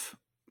have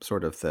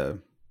sort of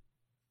the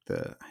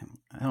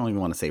I don't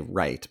even want to say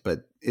right,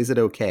 but is it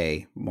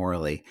okay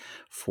morally,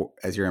 for,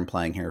 as you're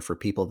implying here, for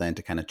people then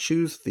to kind of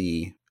choose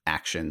the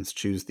actions,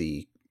 choose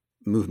the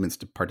movements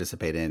to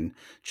participate in,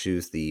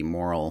 choose the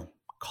moral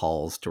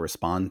calls to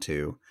respond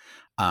to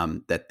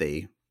that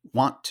they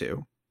want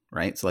to,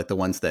 right? So like the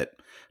ones that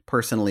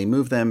personally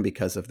move them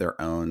because of their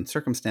own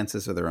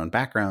circumstances or their own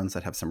backgrounds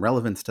that have some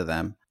relevance to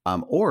them?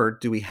 Or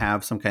do we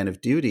have some kind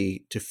of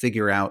duty to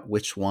figure out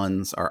which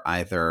ones are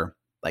either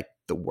like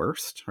the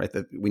worst, right?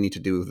 That we need to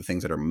do the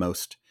things that are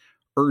most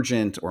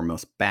urgent or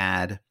most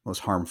bad, most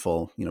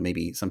harmful.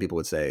 Maybe some people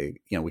would say,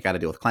 we got to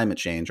deal with climate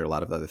change or a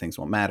lot of other things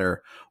won't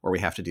matter, or we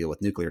have to deal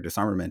with nuclear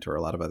disarmament or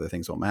a lot of other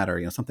things won't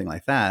matter, something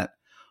like that.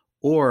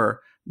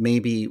 Or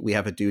maybe we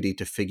have a duty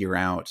to figure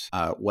out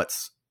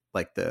what's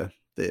like the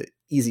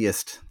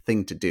easiest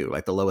thing to do,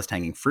 like the lowest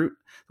hanging fruit,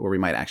 where we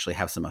might actually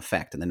have some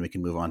effect, and then we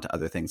can move on to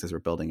other things as we're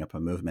building up a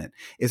movement.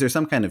 Is there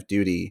some kind of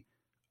duty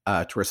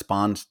to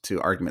respond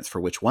to arguments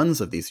for which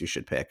ones of these you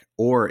should pick,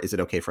 or is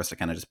it okay for us to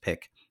kind of just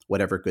pick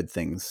whatever good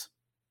things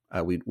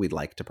we'd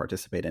like to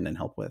participate in and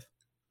help with?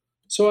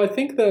 So I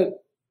think that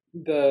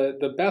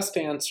the best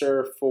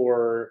answer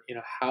for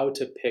how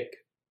to pick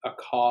a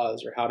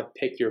cause or how to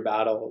pick your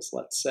battles,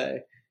 let's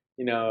say,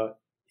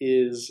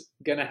 is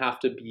going to have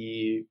to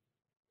be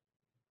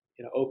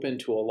open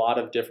to a lot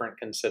of different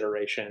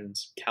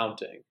considerations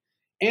counting,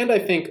 and I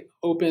think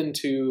open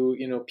to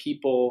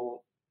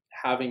people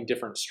having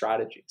different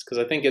strategies, because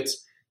I think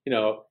it's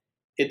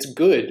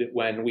good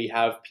when we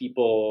have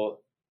people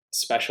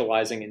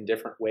specializing in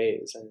different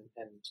ways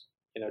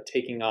and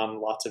taking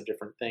on lots of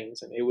different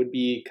things. And it would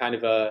be kind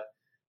of a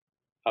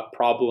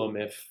problem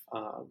if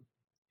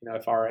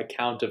if our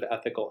account of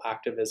ethical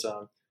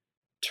activism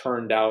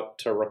turned out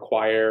to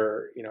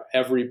require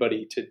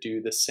everybody to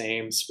do the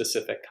same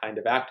specific kind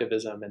of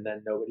activism, and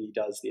then nobody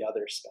does the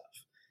other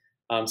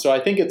stuff. So I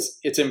think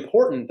it's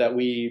important that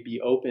we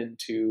be open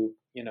to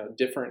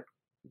different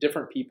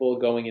people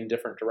going in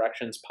different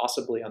directions,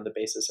 possibly on the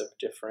basis of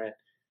different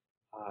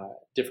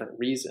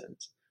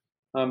reasons.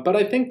 But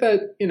I think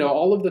that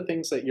all of the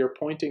things that you're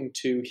pointing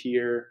to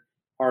here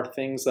are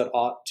things that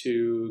ought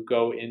to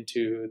go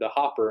into the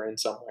hopper in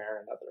some way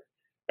or another,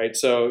 right?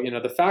 So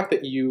the fact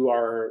that you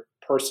are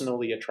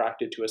personally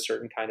attracted to a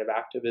certain kind of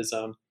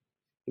activism,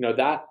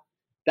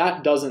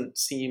 that doesn't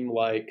seem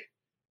like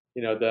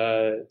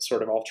the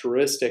sort of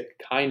altruistic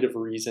kind of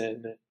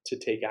reason to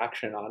take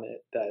action on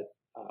it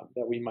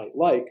that we might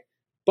like.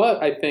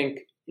 But I think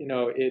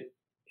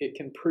it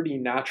can pretty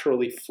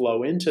naturally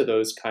flow into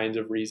those kinds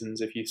of reasons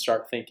if you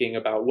start thinking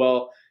about,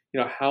 well,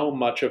 how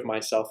much of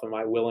myself am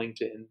I willing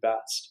to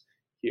invest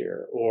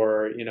here,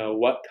 or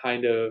what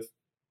kind of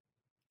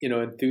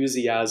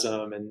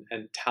enthusiasm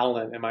and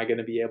talent am I going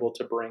to be able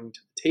to bring to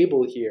the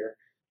table here?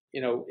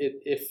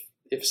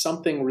 If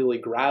something really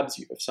grabs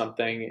you, if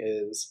something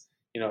is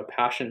a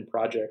passion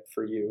project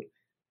for you,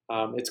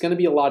 it's going to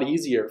be a lot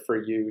easier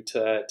for you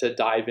to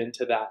dive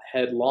into that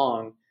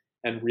headlong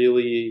and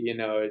really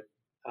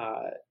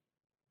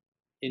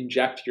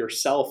inject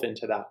yourself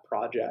into that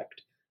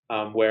project.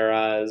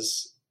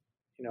 Whereas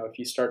if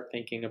you start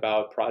thinking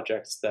about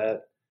projects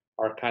that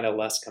are kind of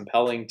less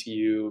compelling to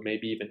you,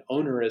 maybe even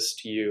onerous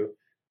to you,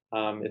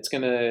 it's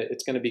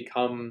gonna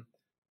become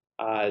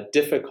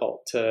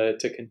difficult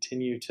to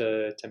continue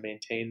to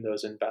maintain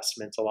those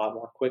investments a lot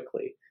more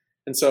quickly.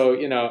 And so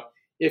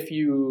if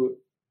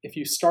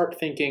you start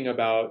thinking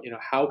about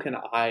how can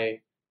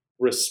I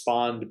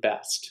respond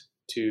best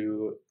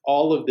to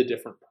all of the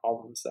different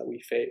problems that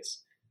we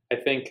face, I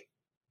think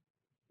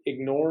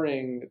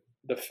ignoring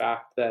the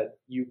fact that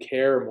you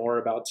care more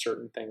about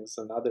certain things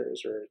than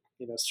others, or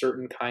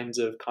certain kinds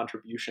of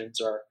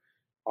contributions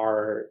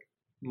are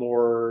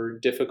more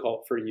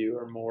difficult for you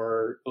or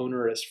more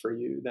onerous for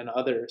you than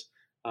others.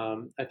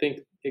 I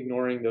think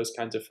ignoring those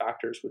kinds of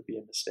factors would be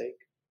a mistake.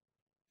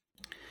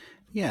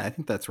 Yeah, I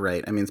think that's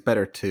right. I mean, it's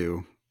better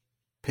to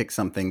pick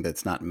something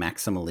that's not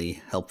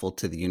maximally helpful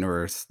to the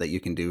universe that you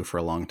can do for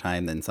a long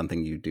time than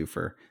something you do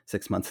for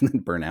 6 months and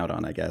then burn out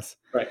on, I guess.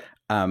 Right.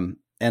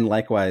 And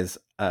likewise,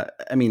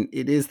 I mean,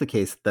 it is the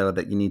case, though,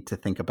 that you need to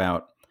think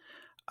about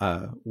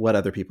what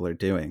other people are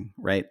doing,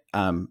 right?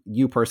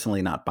 You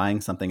personally not buying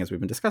something, as we've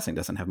been discussing,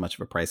 doesn't have much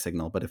of a price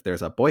signal. But if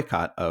there's a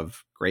boycott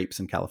of grapes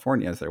in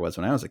California, as there was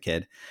when I was a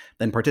kid,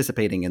 then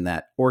participating in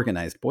that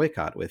organized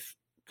boycott with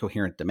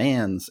coherent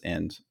demands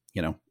and,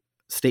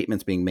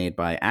 statements being made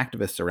by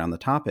activists around the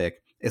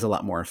topic is a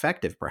lot more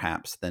effective,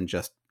 perhaps, than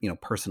just,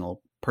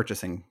 personal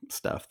purchasing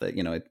stuff that,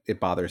 it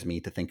bothers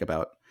me to think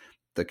about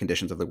the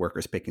conditions of the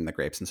workers picking the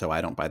grapes, and so I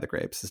don't buy the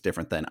grapes, is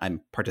different than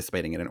I'm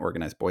participating in an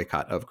organized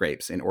boycott of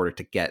grapes in order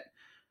to get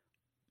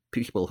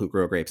people who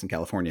grow grapes in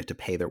California to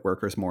pay their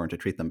workers more and to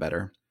treat them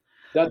better.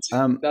 That's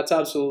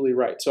absolutely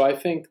right. So I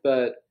think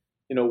that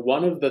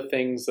one of the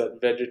things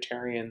that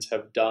vegetarians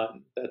have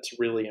done that's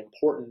really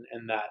important,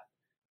 and that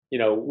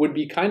would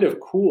be kind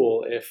of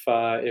cool if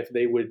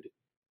they would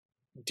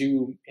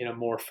do in a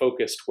more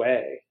focused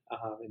way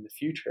in the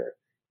future,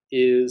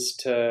 is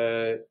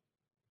to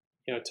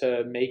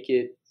make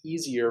it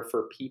easier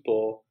for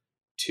people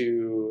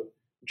to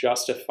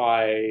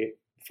justify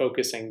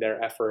focusing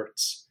their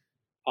efforts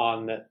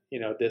on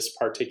this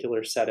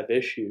particular set of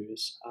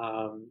issues,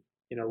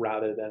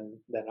 rather than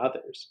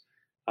others.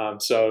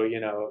 So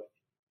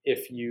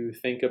if you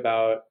think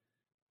about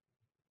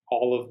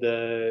all of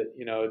the,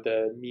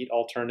 the meat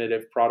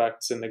alternative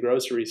products in the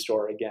grocery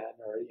store again,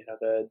 or,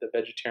 the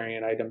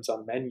vegetarian items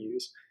on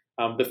menus.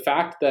 The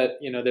fact that,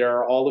 there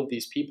are all of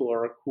these people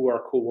who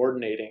are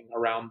coordinating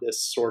around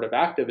this sort of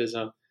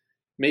activism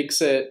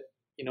makes it,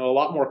 a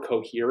lot more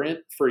coherent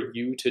for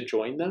you to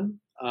join them.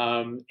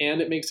 And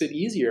it makes it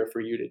easier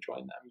for you to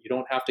join them. You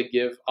don't have to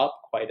give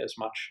up quite as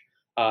much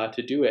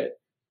to do it.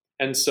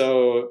 And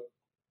so,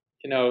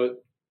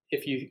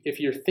 if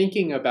you're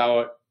thinking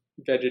about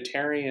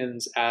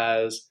vegetarians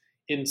as,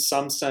 in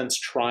some sense,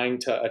 trying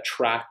to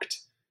attract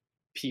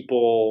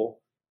people,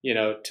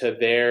 to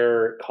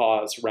their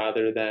cause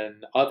rather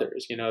than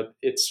others,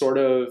 it sort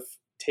of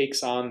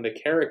takes on the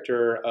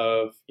character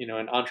of,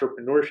 an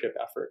entrepreneurship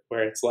effort,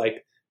 where it's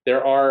like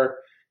there are,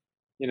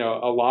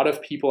 a lot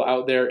of people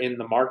out there in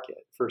the market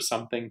for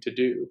something to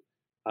do,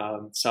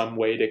 some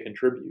way to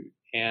contribute.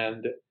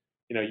 And,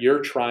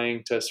 you're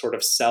trying to sort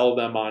of sell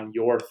them on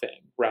your thing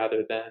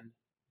rather than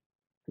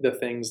the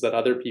things that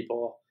other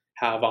people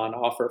have on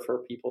offer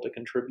for people to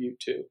contribute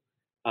to.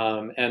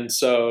 And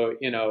so,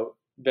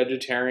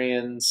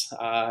 vegetarians,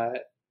 are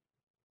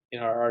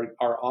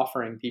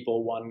offering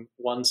people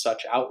one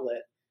such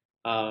outlet.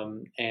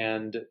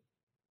 And,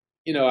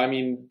 I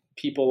mean,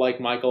 people like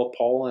Michael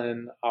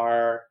Pollan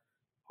are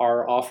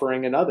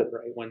offering another,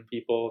 right? When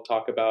people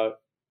talk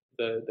about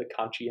the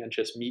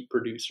conscientious meat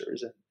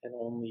producers and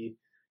only,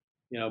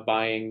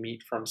 buying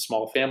meat from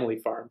small family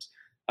farms,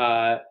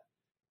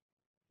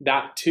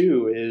 that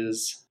too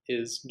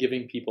is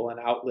giving people an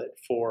outlet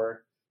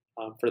for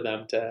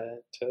them to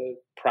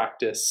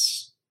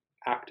practice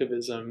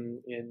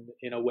activism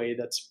in a way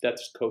that's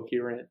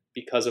coherent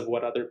because of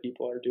what other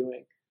people are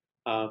doing.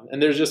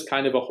 And there's just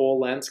kind of a whole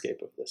landscape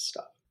of this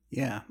stuff.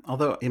 Yeah,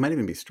 although it might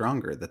even be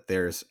stronger that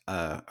there's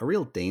a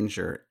real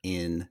danger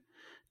in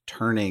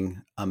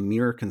turning a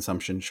mere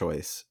consumption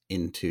choice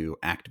into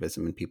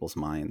activism in people's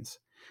minds,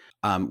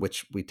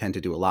 which we tend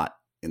to do a lot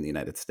in the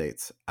United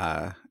States.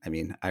 I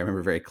mean, I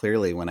remember very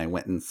clearly when I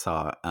went and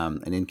saw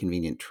An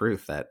Inconvenient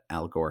Truth, that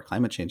Al Gore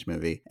climate change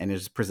movie, and it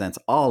just presents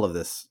all of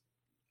this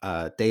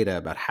data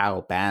about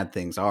how bad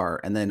things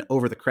are. And then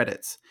over the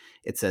credits,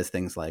 it says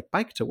things like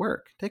bike to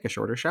work, take a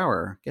shorter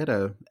shower, get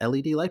a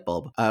LED light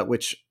bulb,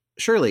 which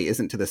surely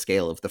isn't to the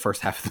scale of the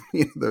first half of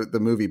the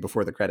movie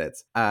before the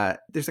credits.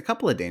 There's a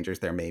couple of dangers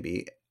there,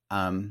 maybe.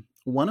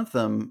 One of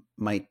them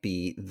might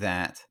be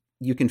that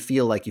you can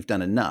feel like you've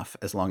done enough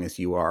as long as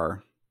you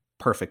are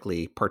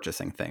perfectly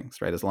purchasing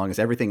things, right? As long as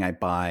everything I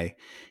buy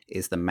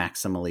is the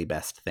maximally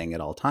best thing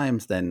at all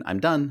times, then I'm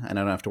done and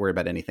I don't have to worry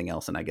about anything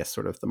else. And I guess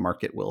sort of the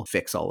market will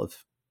fix all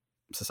of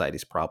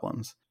society's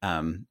problems,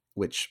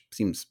 which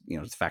seems,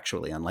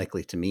 factually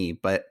unlikely to me.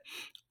 But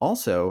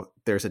also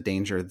there's a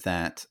danger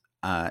that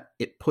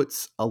it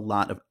puts a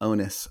lot of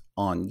onus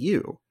on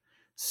you.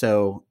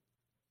 So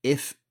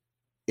if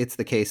it's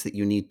the case that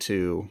you need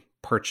to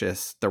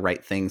purchase the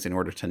right things in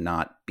order to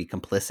not be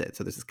complicit,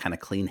 so there's this kind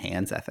of clean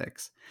hands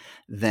ethics,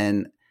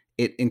 then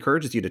it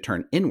encourages you to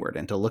turn inward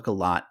and to look a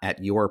lot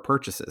at your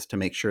purchases to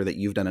make sure that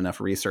you've done enough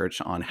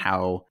research on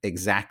how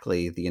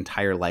exactly the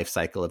entire life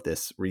cycle of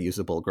this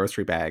reusable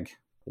grocery bag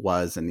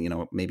was. And,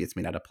 maybe it's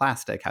made out of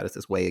plastic. How does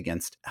this weigh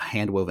against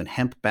hand-woven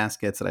hemp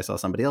baskets that I saw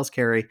somebody else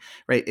carry,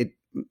 right? It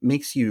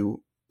makes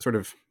you sort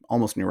of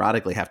almost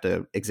neurotically have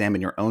to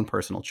examine your own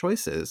personal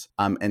choices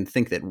and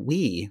think that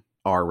we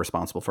are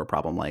responsible for a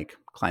problem like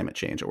climate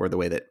change or the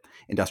way that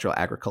industrial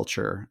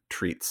agriculture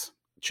treats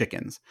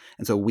chickens.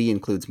 And so we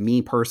includes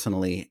me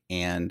personally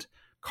and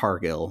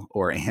Cargill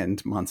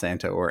and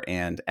Monsanto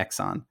and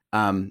Exxon.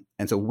 And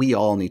so we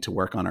all need to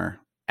work on our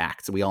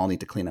acts. We all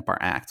need to clean up our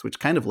acts, which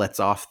kind of lets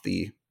off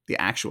the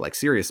actual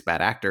serious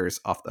bad actors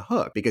off the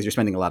hook, because you're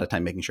spending a lot of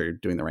time making sure you're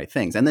doing the right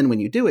things. And then when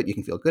you do it, you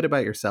can feel good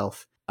about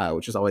yourself,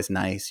 which is always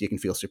nice. You can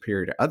feel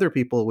superior to other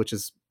people, which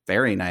is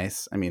very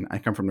nice. I mean, I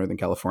come from Northern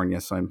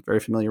California, so I'm very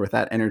familiar with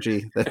that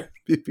energy that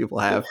people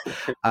have,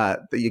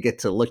 that you get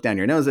to look down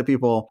your nose at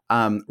people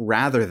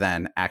rather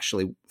than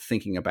actually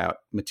thinking about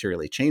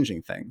materially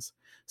changing things.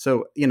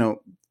 So,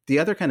 the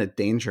other kind of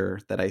danger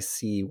that I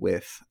see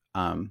with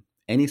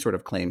any sort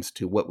of claims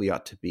to what we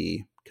ought to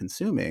be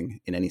consuming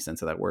in any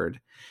sense of that word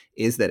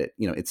is that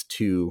it's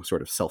too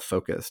sort of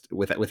self-focused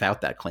without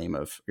that claim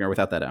of,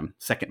 without that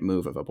second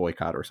move of a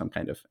boycott or some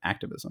kind of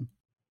activism.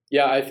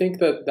 Yeah, I think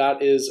that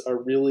is a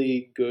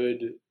really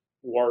good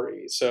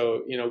worry.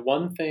 So,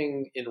 one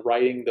thing in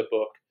writing the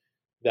book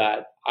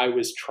that I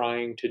was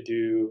trying to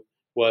do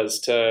was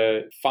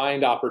to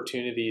find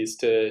opportunities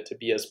to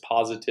be as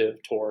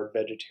positive toward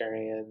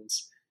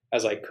vegetarians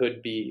as I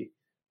could be.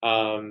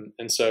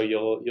 And so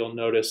you'll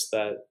notice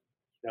that,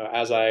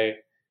 as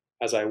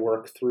I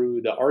work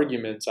through the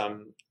arguments,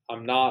 I'm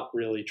not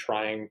really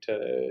trying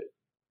to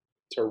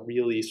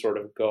really sort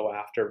of go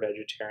after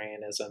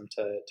vegetarianism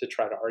to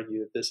try to argue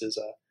that this is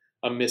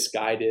a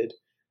misguided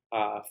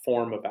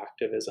form of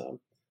activism.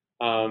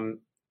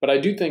 But I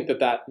do think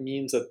that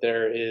means that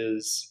there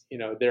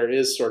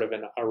is sort of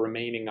a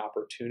remaining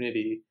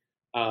opportunity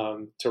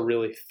to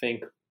really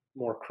think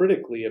more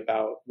critically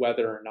about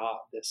whether or not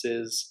this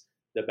is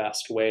the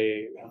best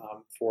way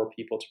for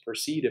people to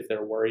proceed if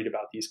they're worried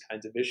about these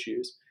kinds of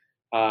issues.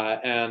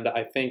 And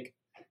I think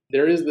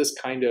there is this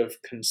kind of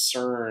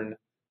concern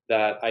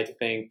that I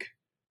think,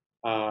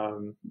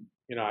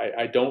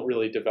 I don't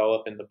really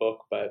develop in the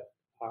book, but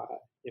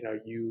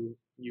you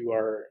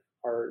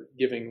are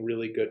giving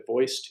really good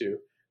voice to,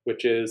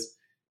 which is,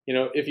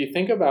 if you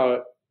think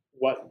about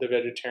what the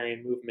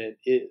vegetarian movement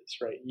is,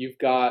 right? You've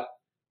got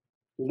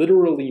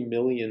literally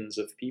millions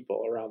of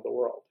people around the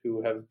world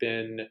who have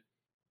been,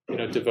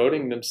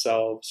 devoting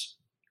themselves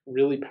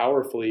really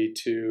powerfully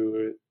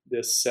to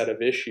this set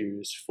of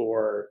issues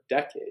for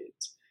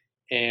decades,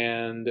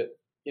 and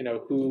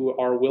who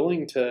are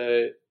willing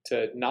to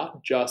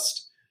not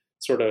just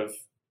sort of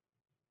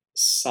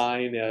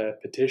sign a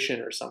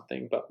petition or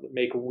something, but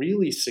make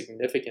really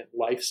significant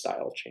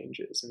lifestyle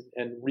changes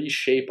and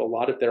reshape a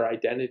lot of their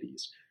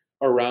identities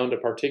around a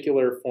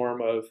particular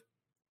form of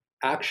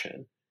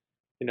action.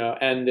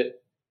 And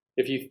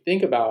if you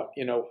think about,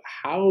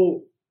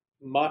 how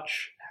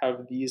much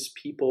have these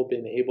people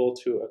been able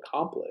to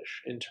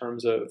accomplish in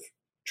terms of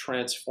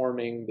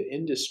transforming the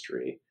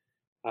industry,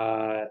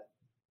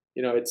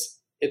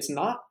 it's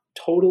not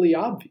totally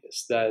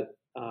obvious that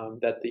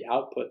the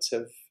outputs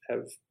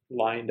have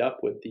lined up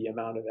with the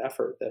amount of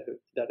effort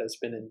that has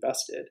been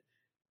invested.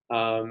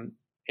 And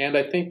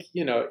I think,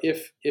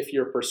 if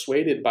you're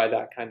persuaded by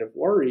that kind of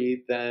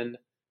worry, then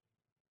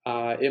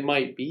it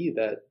might be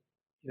that,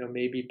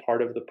 maybe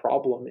part of the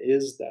problem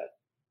is that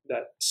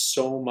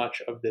so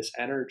much of this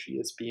energy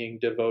is being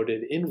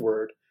devoted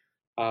inward,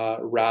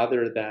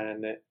 rather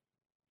than,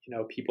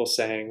 people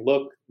saying,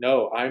 look,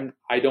 no,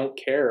 I don't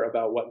care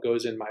about what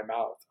goes in my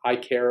mouth. I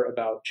care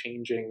about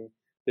changing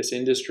this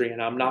industry,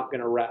 and I'm not going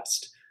to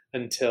rest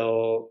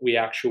until we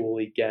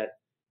actually get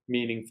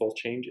meaningful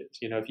changes.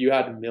 If you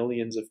had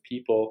millions of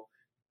people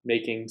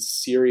making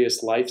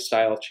serious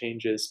lifestyle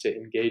changes to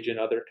engage in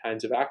other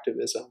kinds of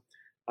activism,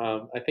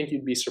 I think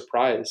you'd be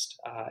surprised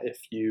if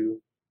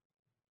you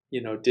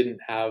didn't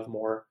have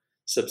more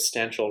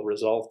substantial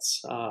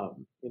results,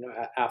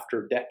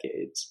 after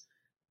decades,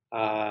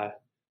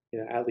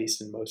 at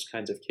least in most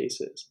kinds of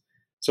cases.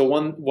 So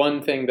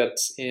one thing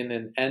that's in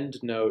an end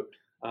note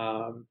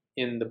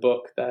in the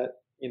book that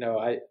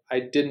I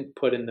didn't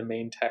put in the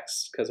main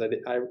text because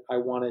I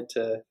wanted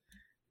to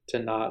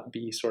not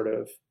be sort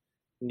of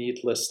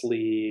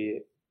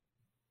needlessly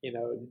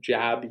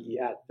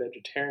jabby at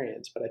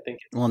vegetarians, but I think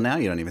well, now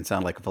you don't even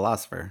sound like a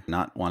philosopher,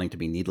 not wanting to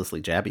be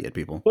needlessly jabby at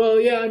people.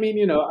 Well, yeah, I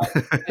mean,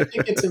 I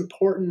think it's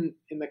important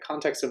in the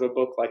context of a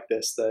book like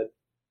this that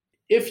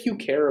if you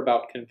care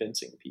about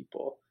convincing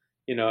people,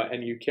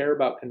 and you care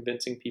about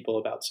convincing people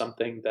about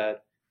something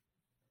that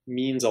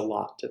means a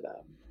lot to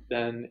them,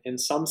 then in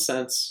some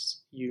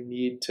sense you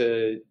need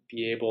to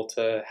be able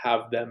to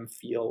have them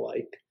feel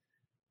like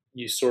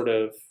you sort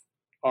of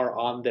are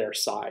on their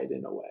side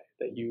in a way,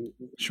 that you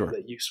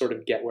sort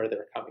of get where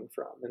they're coming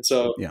from. And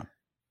so yeah.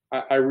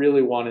 I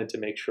really wanted to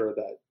make sure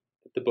that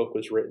the book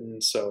was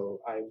written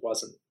so I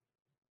wasn't,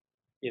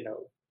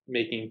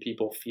 making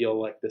people feel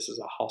like this is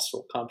a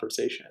hostile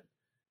conversation.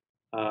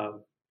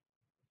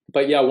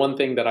 But yeah, one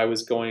thing that I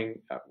was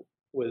kind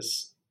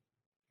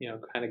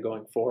of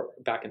going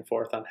back and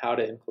forth on how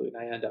to include,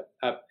 and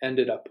I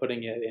ended up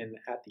putting it in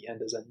at the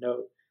end as a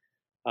note,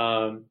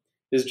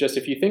 is just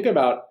if you think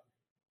about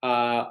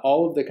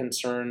all of the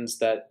concerns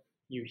that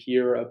you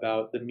hear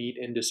about the meat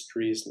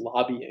industry's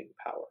lobbying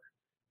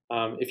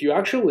power. If you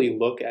actually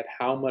look at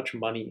how much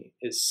money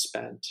is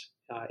spent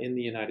in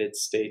the United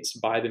States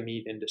by the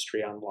meat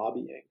industry on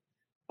lobbying,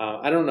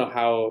 I don't know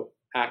how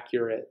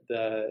accurate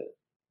the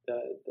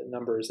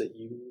numbers that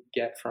you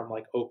get from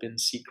like Open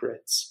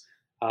Secrets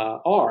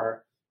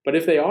are, but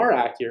if they are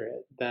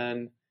accurate,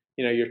 then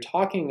you're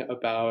talking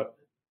about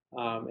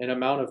an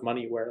amount of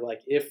money where,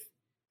 like,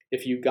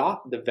 if you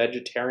got the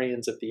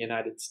vegetarians of the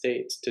United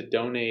States to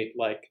donate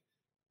like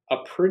a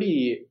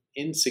pretty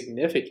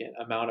insignificant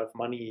amount of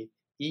money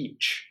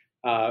each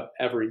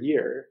every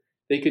year,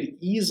 they could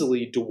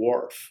easily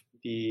dwarf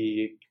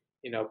the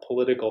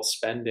political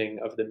spending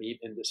of the meat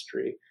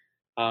industry.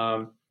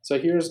 So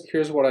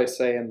here's what I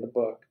say in the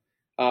book.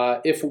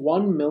 If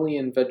 1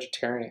 million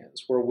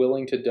vegetarians were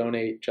willing to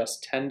donate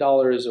just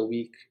 $10 a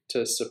week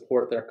to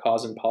support their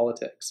cause in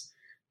politics,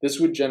 this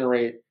would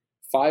generate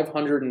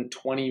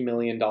 $520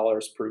 million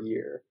per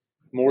year,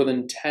 more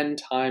than 10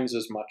 times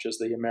as much as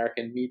the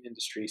American meat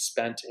industry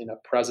spent in a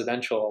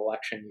presidential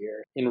election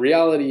year. In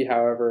reality,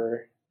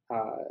 however,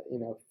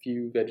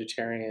 few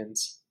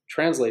vegetarians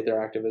translate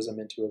their activism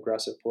into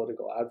aggressive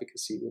political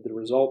advocacy, with the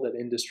result that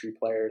industry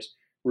players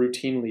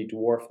routinely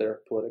dwarf their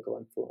political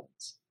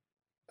influence.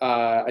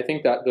 I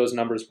think that those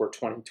numbers were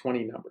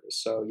 2020 numbers.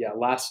 So yeah,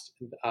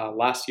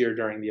 last year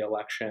during the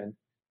election,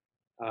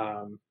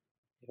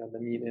 the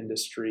meat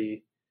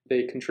industry,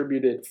 they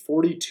contributed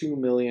 $42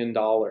 million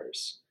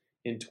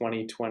in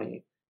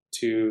 2020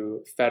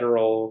 to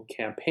federal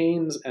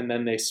campaigns, and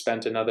then they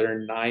spent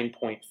another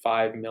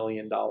 $9.5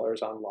 million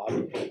on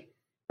lobbying,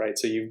 right?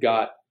 So you've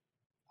got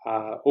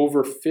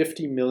over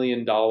 $50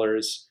 million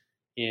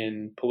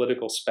in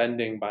political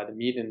spending by the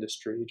meat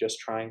industry, just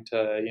trying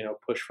to,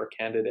 push for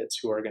candidates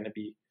who are going to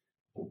be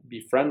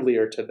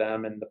friendlier to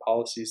them and the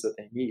policies that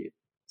they need.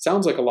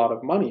 Sounds like a lot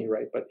of money,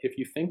 right? But if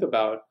you think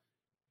about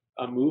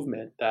a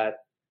movement that,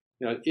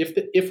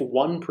 if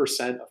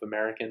 1% of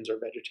Americans are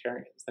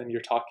vegetarians, then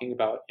you're talking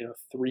about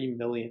 3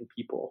 million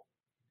people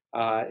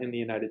in the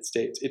United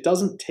States. It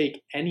doesn't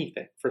take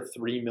anything for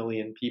 3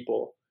 million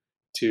people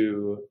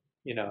to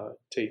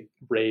to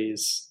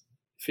raise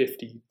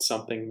 50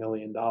 something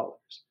million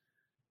dollars.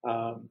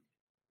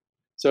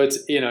 So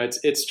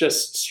it's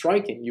just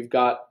striking. You've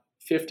got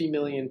 50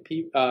 million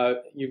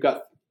people. You've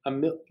got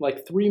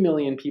like 3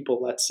 million people,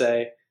 let's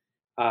say,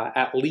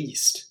 at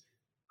least,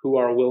 who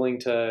are willing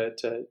to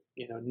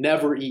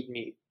never eat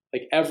meat.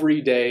 Like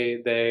every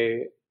day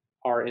they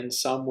are in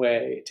some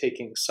way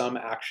taking some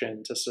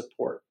action to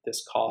support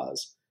this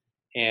cause,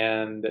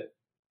 and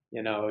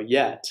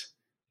yet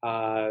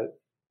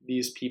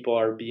these people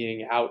are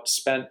being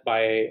outspent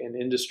by an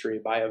industry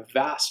by a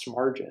vast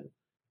margin,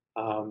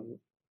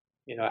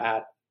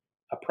 at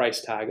a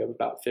price tag of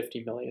about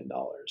 $50 million.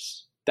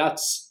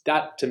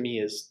 That to me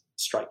is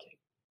striking.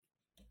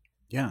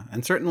 Yeah,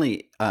 and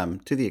certainly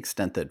to the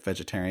extent that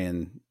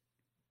vegetarian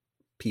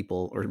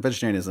people or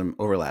vegetarianism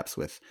overlaps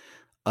with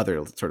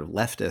other sort of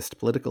leftist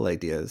political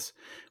ideas,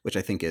 which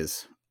I think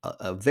is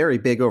a very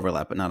big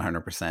overlap, but not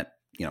 100%,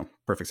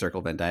 perfect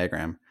circle Venn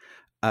diagram,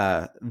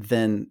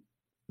 then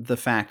the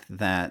fact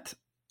that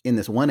in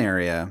this one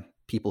area,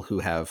 people who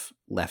have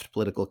left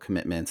political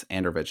commitments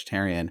and are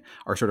vegetarian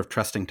are sort of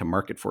trusting to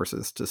market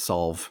forces to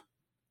solve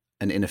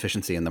an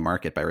inefficiency in the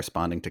market by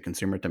responding to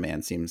consumer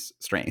demand seems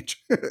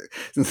strange,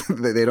 since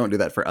they don't do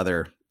that for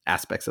other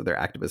aspects of their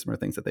activism or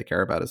things that they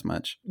care about as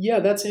much. Yeah,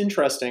 that's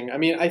interesting. I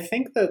mean, I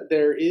think that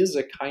there is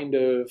a kind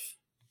of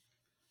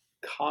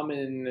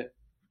common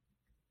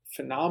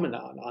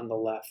phenomenon on the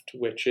left,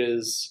 which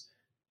is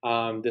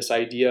this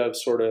idea of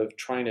sort of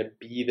trying to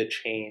be the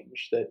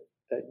change that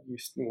you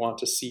want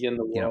to see in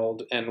the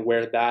world, and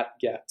where that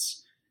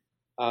gets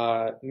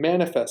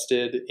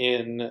manifested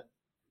in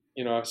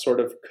a sort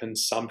of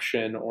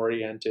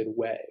consumption-oriented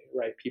way,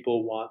 right?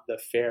 People want the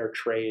fair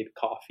trade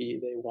coffee.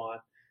 They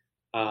want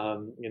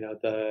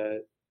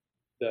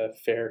the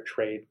fair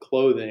trade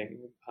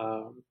clothing,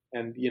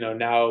 and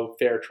now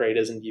fair trade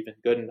isn't even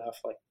good enough.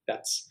 Like,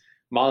 that's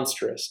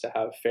monstrous to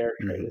have fair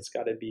trade. Mm-hmm. It's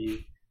got to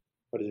be,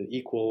 what is it,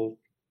 equal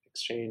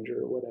exchange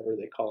or whatever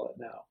they call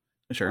it now.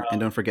 Sure. And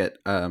don't forget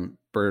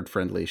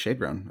bird-friendly shade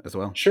grown as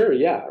well. Sure.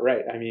 Yeah.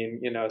 Right. I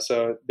mean,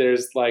 so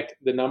there's like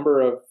the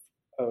number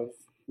of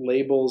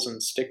labels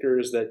and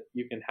stickers that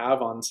you can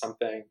have on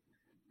something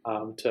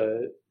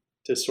to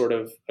sort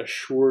of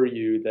assure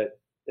you that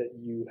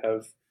you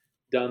have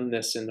done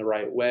this in the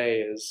right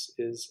way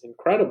is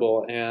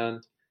incredible.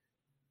 And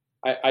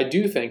I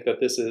do think that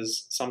this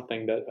is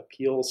something that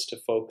appeals to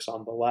folks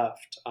on the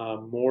left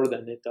more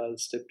than it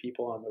does to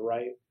people on the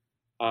right.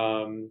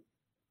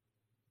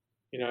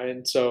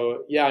 And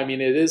so, yeah, I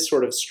mean, it is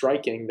sort of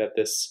striking that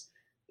this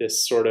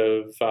sort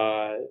of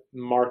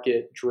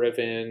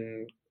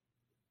market-driven,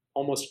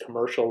 almost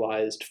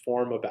commercialized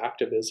form of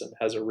activism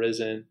has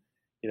arisen,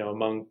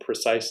 among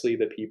precisely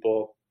the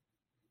people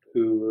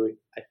who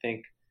I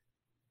think,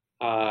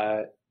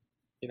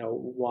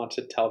 want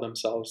to tell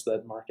themselves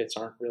that markets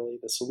aren't really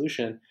the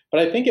solution.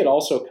 But I think it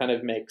also kind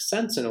of makes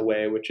sense in a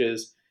way, which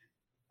is,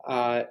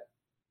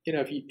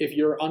 if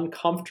you're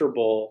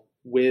uncomfortable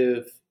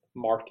with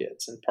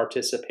markets and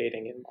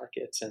participating in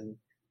markets and,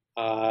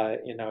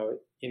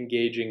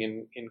 engaging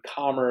in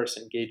commerce,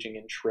 engaging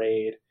in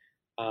trade,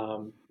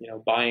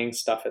 buying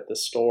stuff at the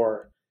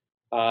store,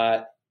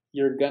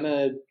 you're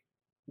gonna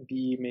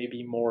be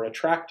maybe more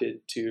attracted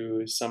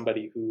to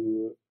somebody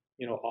who,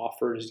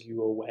 offers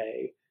you a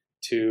way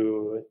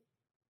to,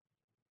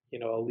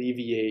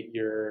 alleviate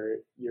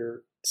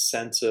your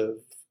sense of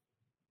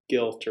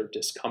guilt or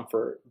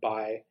discomfort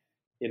by,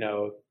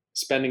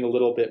 spending a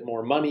little bit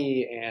more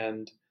money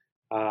and,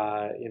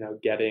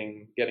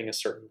 getting a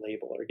certain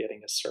label or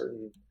getting a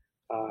certain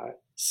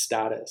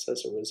status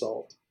as a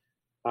result.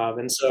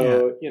 And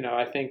so,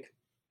 I think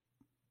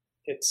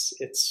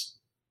it's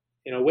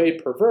in a way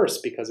perverse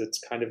because it's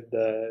kind of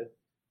the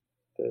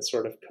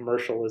sort of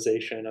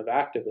commercialization of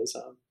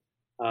activism.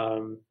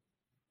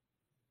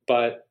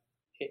 But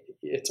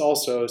it's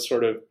also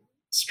sort of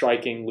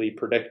strikingly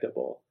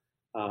predictable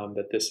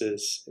that this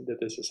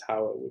is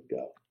how it would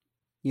go.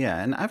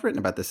 Yeah, and I've written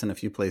about this in a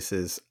few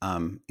places,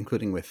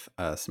 including with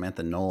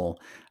Samantha Knoll,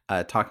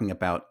 talking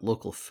about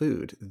local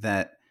food.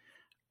 That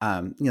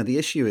the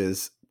issue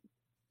is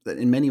that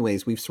in many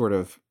ways we've sort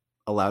of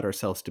allowed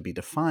ourselves to be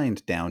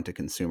defined down to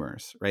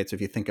consumers, right? So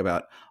if you think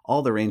about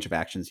all the range of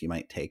actions you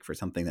might take for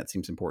something that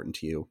seems important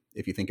to you,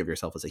 if you think of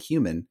yourself as a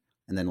human,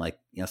 and then like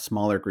a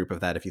smaller group of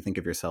that, if you think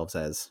of yourselves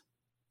as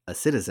a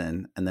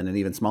citizen, and then an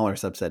even smaller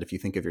subset if you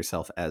think of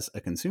yourself as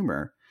a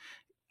consumer,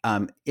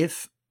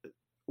 if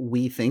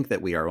we think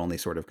that we are only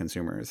sort of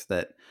consumers,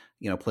 that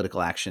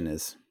political action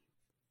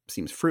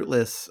seems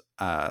fruitless,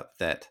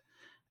 that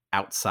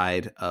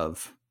outside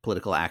of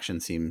political action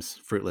seems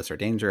fruitless or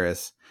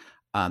dangerous,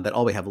 that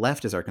all we have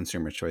left is our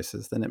consumer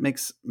choices, then it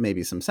makes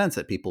maybe some sense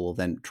that people will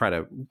then try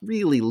to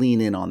really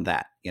lean in on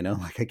that.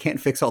 Like I can't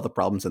fix all the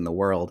problems in the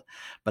world,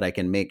 but I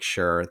can make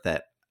sure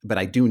that, but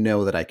I do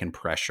know that I can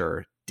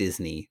pressure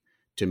Disney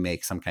to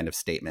make some kind of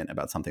statement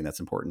about something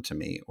that's important to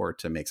me, or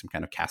to make some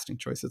kind of casting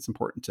choice that's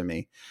important to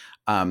me.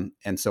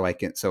 And so I'm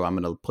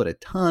going to put a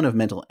ton of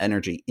mental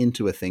energy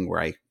into a thing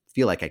where I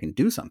feel like I can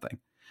do something.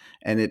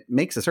 And it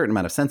makes a certain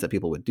amount of sense that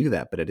people would do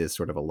that, but it is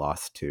sort of a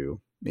loss to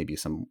maybe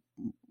some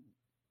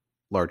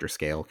larger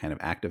scale kind of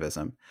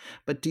activism.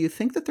 But do you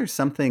think that there's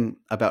something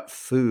about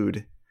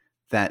food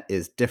that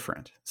is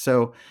different?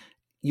 So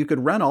you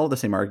could run all the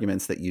same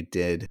arguments that you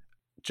did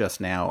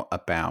just now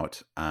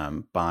about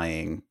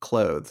buying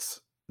clothes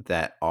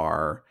that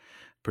are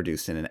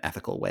produced in an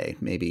ethical way,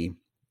 maybe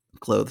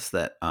clothes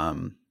that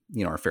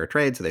are fair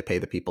trade, so they pay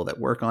the people that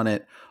work on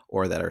it,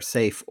 or that are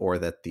safe, or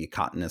that the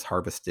cotton is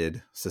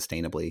harvested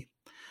sustainably,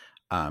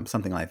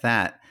 something like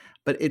that.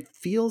 But it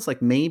feels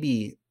like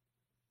maybe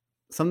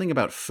something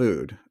about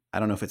food. I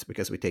don't know if it's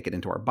because we take it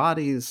into our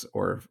bodies,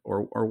 or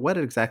what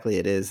exactly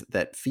it is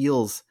that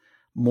feels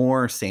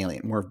more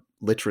salient, more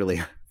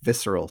literally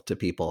visceral to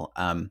people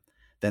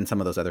than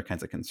some of those other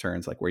kinds of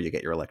concerns, like where you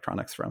get your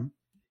electronics from.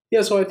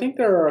 Yeah, so I think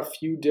there are a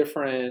few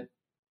different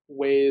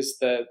ways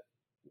that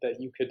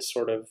you could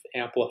sort of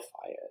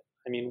amplify it.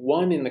 I mean,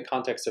 one in the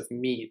context of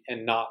meat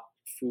and not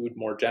food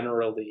more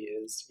generally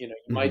is, you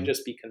might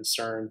just be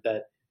concerned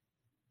that,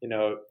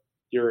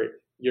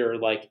 you're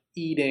like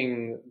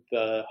eating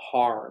the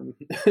harm.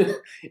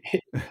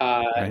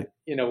 Right.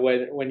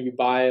 When you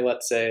buy,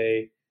 let's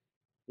say,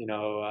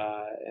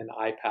 an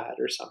iPad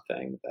or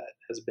something that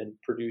has been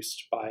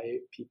produced by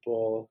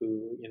people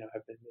who,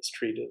 have been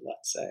mistreated,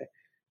 let's say,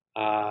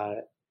 uh,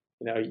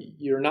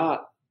 you're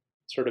not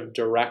sort of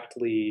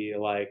directly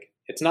like,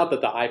 it's not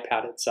that the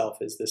iPad itself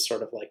is this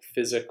sort of like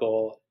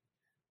physical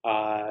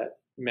uh,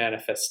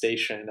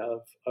 manifestation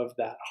of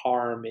that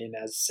harm in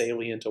as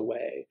salient a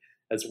way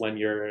as when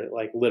you're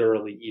like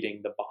literally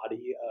eating the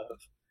body of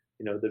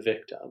the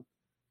victim.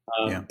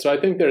 Yeah. So I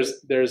think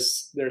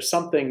there's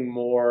something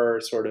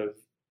more sort of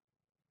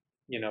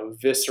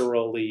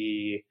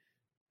viscerally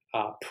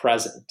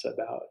present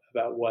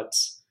about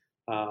what's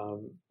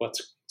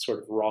sort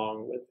of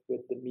wrong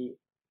with the meat.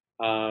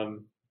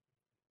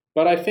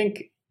 But I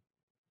think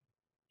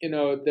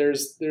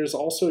there's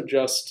also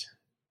just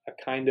a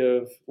kind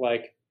of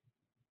like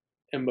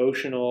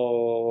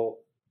emotional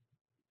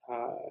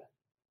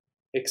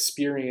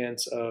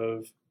experience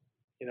of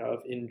of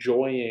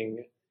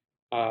enjoying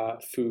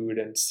food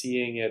and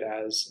seeing it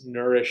as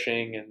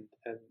nourishing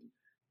and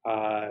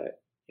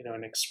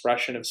an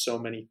expression of so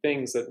many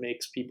things that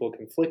makes people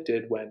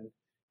conflicted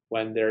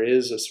when there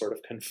is a sort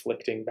of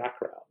conflicting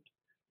background,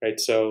 right?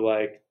 So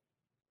like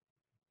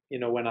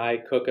when I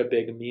cook a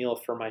big meal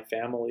for my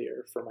family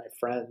or for my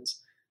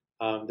friends,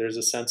 there's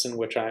a sense in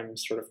which I'm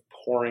sort of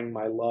pouring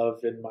my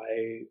love and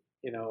my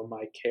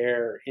my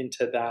care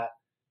into that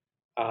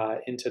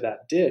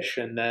dish,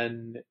 and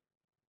then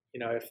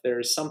if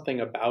there's something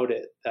about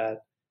it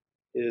that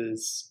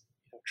is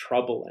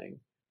troubling,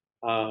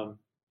 um,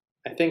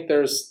 I think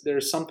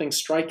there's something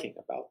striking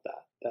about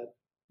that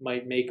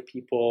might make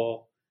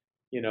people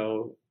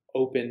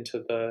open to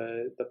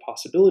the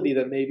possibility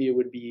that maybe it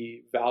would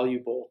be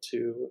valuable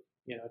to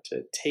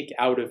to take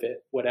out of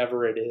it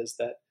whatever it is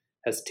that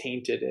has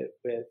tainted it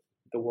with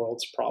the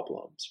world's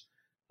problems.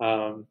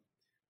 Um,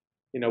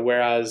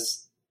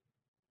 Whereas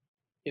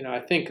I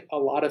think a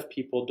lot of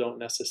people don't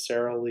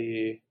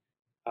necessarily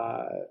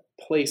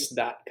place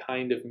that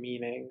kind of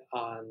meaning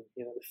on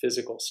the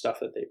physical stuff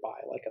that they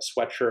buy, like a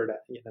sweatshirt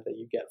that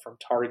you get from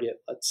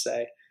Target, let's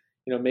say.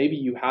 Maybe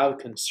you have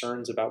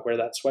concerns about where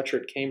that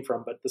sweatshirt came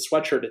from, but the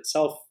sweatshirt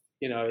itself,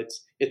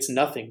 it's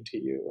nothing to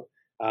you.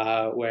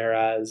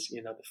 Whereas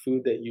the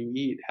food that you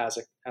eat has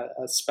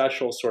a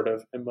special sort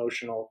of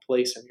emotional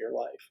place in your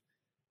life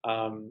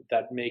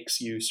that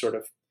makes you sort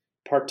of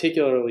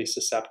particularly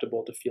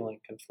susceptible to feeling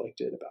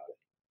conflicted about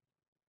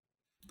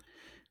it.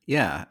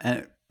 Yeah.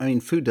 And I mean,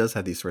 food does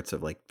have these sorts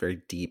of like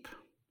very deep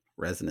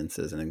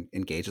resonances and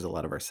engages a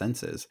lot of our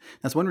senses.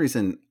 That's one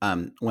reason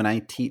when I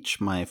teach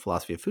my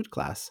philosophy of food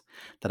class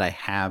that I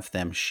have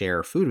them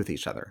share food with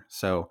each other.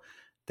 So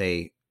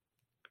they,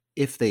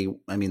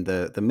 I mean,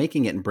 the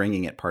making it and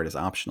bringing it part is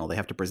optional. They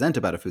have to present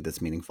about a food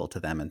that's meaningful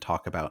to them and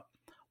talk about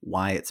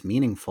why it's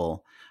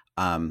meaningful.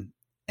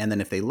 And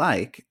then if they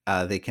like,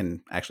 they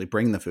can actually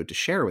bring the food to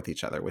share with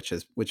each other, which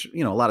a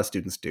lot of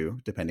students do,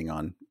 depending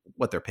on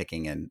what they're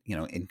picking and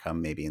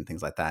income maybe and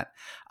things like that.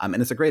 And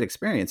it's a great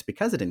experience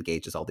because it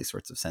engages all these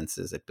sorts of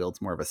senses. It builds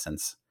more of a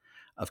sense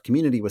of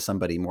community with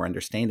somebody, more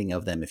understanding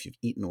of them if you've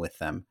eaten with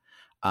them.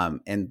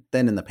 And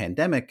then in the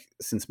pandemic,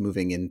 since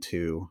moving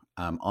into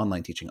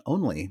online teaching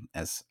only,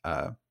 as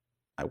I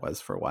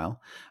was for a while,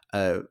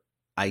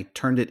 I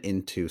turned it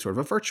into sort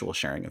of a virtual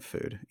sharing of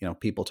food.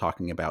 People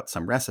talking about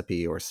some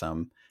recipe or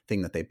some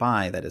thing that they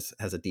buy that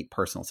has a deep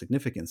personal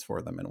significance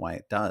for them and why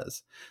it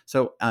does.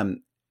 So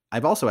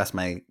I've also asked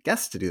my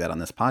guests to do that on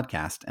this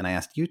podcast, and I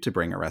asked you to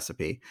bring a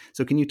recipe.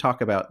 So can you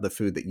talk about the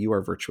food that you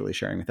are virtually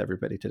sharing with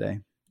everybody today?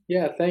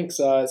 Yeah, thanks.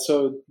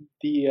 So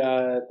the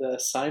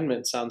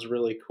assignment sounds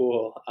really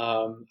cool.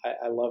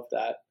 I love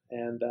that,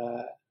 and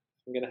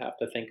I'm gonna have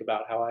to think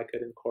about how I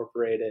could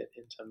incorporate it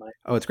into my.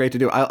 Oh, it's great to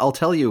do. I'll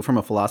tell you from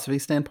a philosophy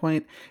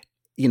standpoint,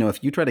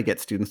 if you try to get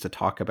students to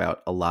talk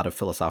about a lot of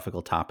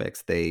philosophical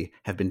topics, they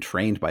have been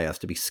trained by us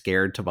to be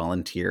scared to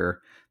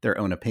volunteer their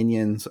own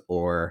opinions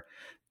or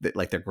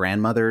like their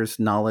grandmother's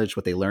knowledge,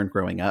 what they learned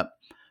growing up,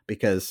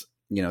 because,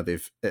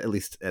 they've, at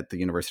least at the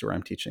university where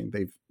I'm teaching,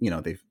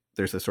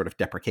 there's a sort of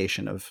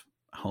deprecation of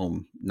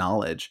home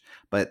knowledge,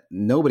 but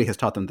nobody has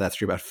taught them that's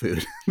true about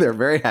food. They're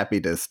very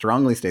happy to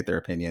strongly state their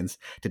opinions,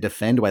 to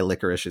defend why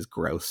licorice is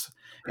gross,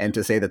 and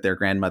to say that their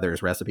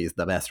grandmother's recipe is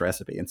the best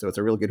recipe. And so it's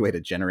a real good way to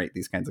generate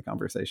these kinds of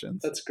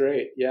conversations. That's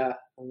great. Yeah,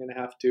 I'm gonna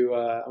have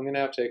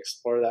to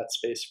explore that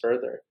space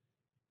further.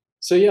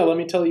 So yeah, let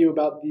me tell you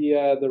about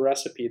the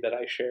recipe that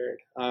I shared.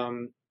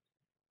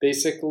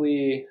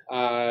 Basically,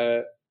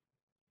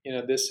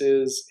 this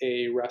is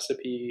a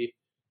recipe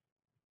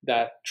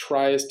that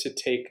tries to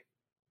take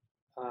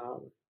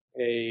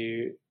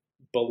a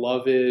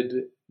beloved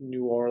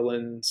New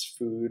Orleans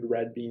food,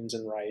 red beans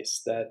and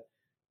rice, that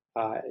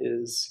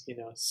is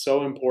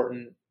so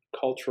important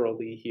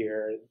culturally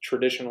here.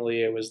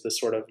 Traditionally, it was the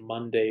sort of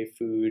Monday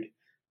food.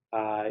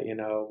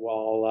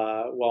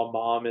 While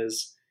mom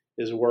is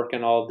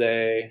working all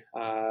day,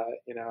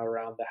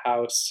 around the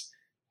house.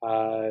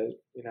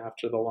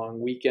 After the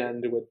long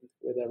weekend with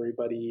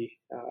everybody,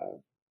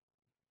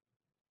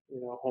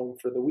 home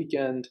for the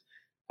weekend.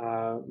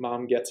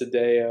 Mom gets a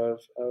day of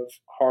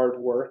hard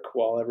work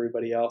while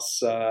everybody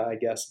else, I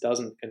guess,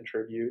 doesn't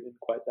contribute in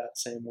quite that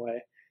same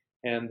way.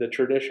 And the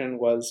tradition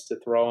was to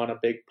throw on a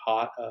big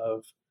pot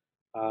of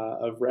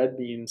red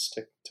beans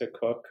to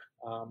cook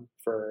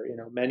for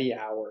many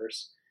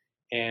hours.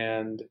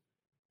 And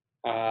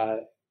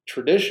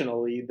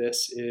traditionally,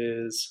 this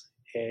is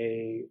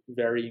a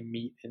very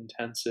meat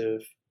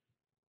intensive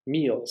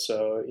meal.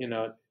 So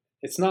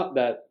it's not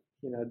that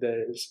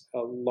there's a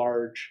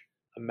large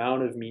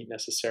amount of meat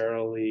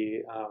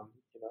necessarily,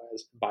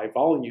 as by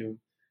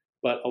volume,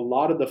 but a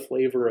lot of the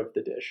flavor of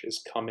the dish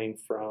is coming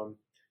from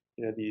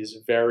these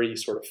very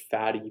sort of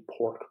fatty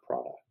pork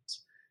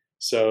products.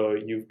 So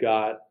you've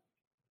got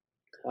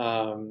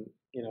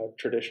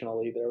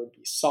traditionally there would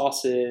be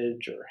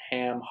sausage or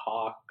ham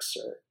hocks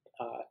or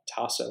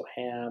tasso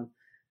ham,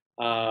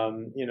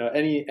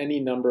 any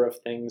number of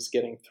things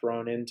getting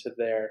thrown into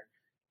there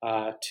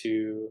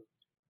to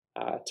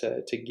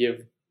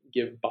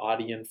give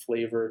body and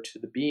flavor to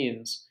the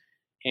beans.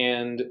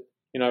 And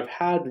I've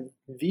had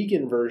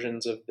vegan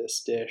versions of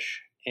this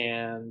dish,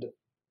 and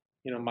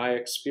my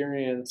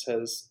experience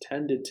has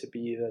tended to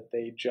be that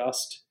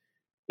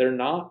they're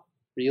not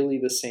really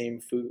the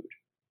same food.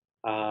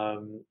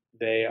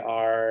 They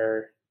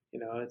are,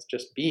 it's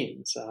just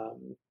beans.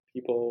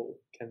 People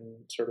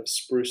can sort of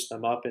spruce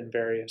them up in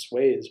various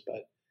ways,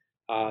 but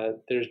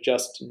there's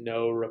just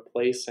no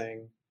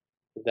replacing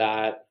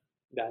that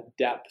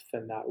depth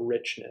and that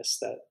richness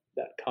that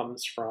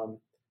comes from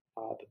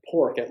the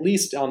pork, at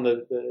least on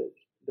the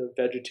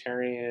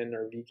vegetarian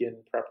or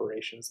vegan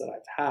preparations that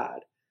I've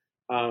had.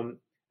 And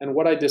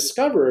what I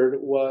discovered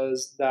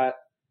was that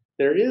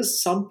there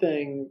is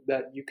something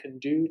that you can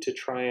do to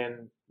try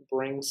and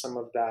bring some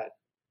of that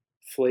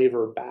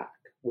flavor back,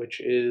 which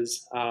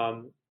is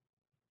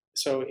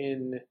so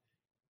in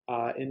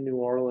New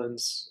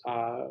Orleans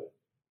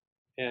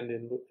and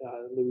in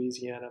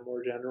Louisiana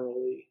more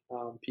generally,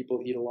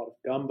 people eat a lot of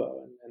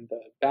gumbo, and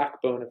the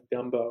backbone of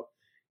gumbo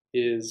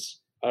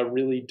is a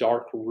really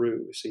dark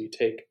roux. So you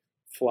take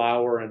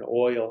flour and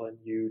oil and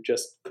you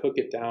just cook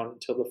it down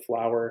until the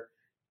flour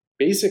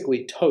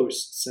basically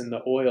toasts and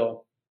the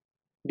oil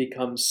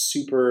becomes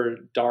super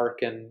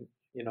dark, and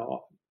like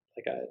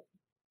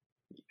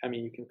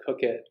you can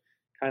cook it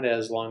kind of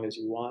as long as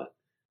you want,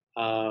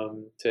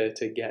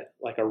 to get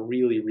like a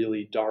really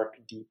really dark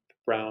deep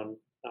brown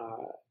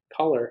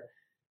color.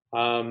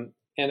 And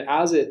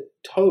as it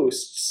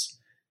toasts,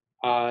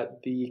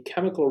 the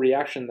chemical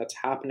reaction that's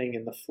happening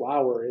in the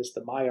flour is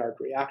the Maillard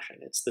reaction.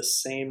 It's the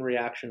same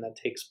reaction that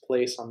takes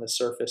place on the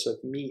surface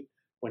of meat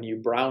when you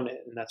brown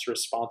it, and that's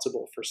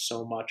responsible for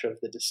so much of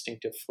the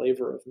distinctive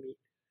flavor of meat.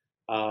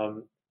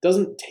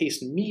 Doesn't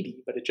taste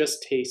meaty, but it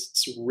just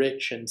tastes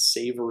rich and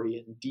savory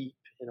and deep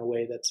in a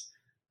way that's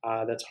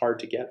hard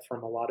to get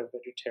from a lot of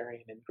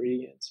vegetarian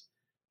ingredients.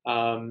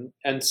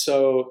 And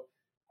so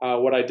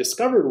what I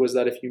discovered was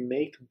that if you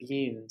make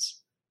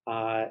beans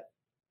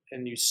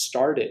and you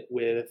start it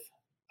with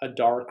a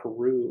dark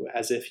roux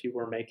as if you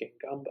were making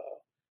gumbo,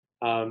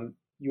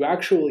 you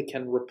actually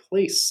can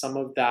replace some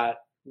of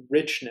that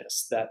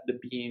richness that the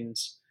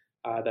beans,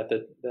 that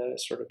the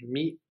sort of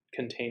meat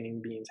containing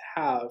beans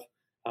have,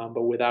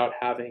 but without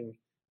having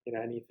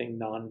anything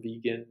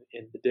non-vegan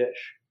in the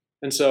dish.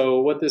 And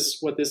so what this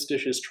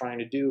dish is trying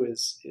to do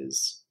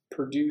is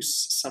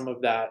produce some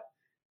of that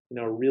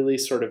really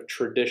sort of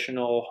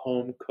traditional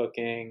home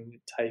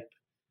cooking type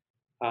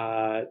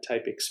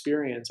type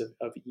experience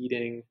of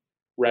eating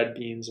red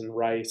beans and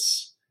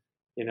rice,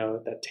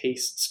 that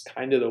tastes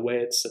kind of the way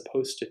it's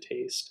supposed to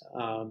taste,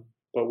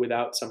 but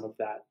without some of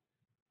that,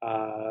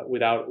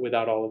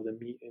 without all of the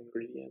meat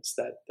ingredients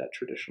that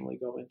traditionally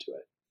go into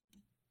it.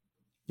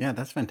 Yeah,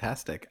 that's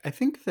fantastic. I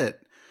think that,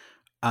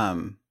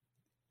 um,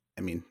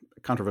 I mean,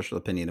 controversial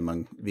opinion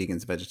among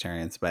vegans and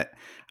vegetarians, but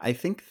I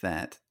think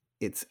that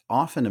it's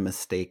often a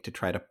mistake to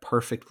try to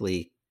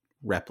perfectly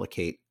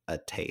replicate a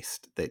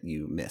taste that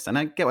you miss. And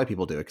I get why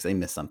people do it, because they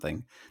miss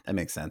something. That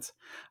makes sense.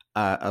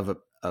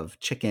 Of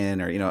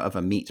chicken, or of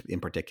a meat in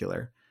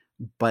particular.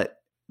 But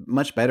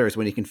much better is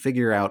when you can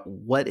figure out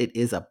what it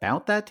is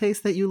about that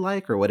taste that you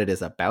like, or what it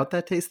is about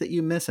that taste that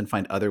you miss, and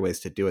find other ways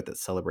to do it that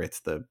celebrates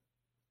the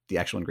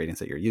actual ingredients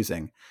that you're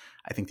using.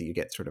 I think that you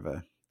get sort of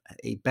a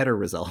better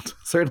result.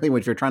 Certainly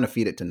when you're trying to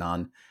feed it to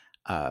non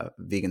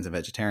vegans and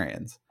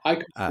vegetarians.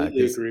 I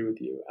completely agree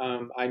with you.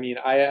 I mean,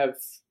 I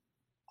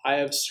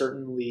have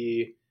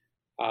certainly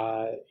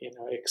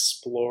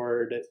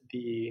explored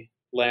the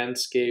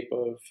landscape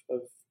of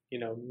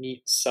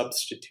meat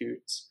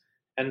substitutes,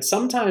 and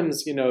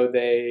sometimes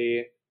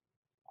they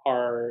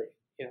are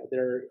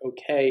they're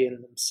okay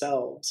in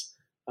themselves,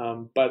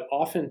 but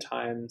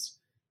oftentimes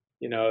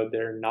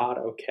they're not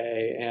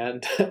okay,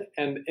 and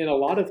and in a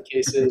lot of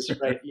cases,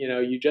 right,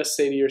 you just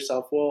say to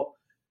yourself, well,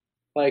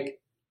 like,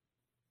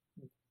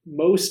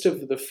 most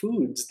of the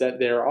foods that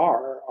there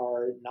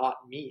are not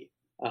meat,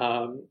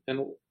 and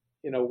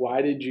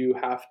why did you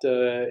have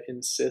to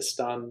insist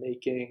on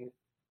making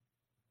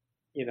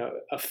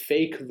a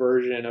fake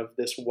version of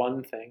this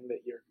one thing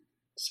that you're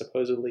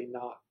supposedly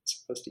not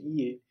supposed to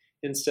eat,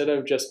 instead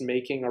of just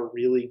making a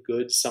really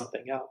good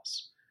something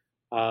else.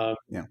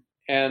 Yeah.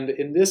 And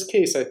in this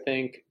case, I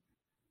think,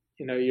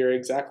 you're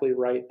exactly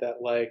right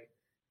that, like,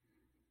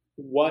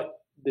 what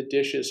the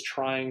dish is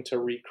trying to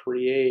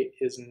recreate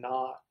is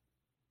not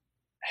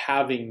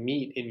having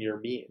meat in your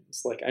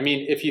beans. Like, I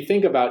mean, if you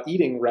think about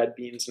eating red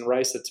beans and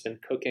rice that's been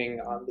cooking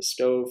on the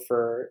stove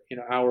for,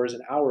 hours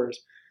and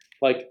hours,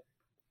 like,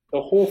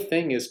 the whole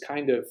thing is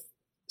kind of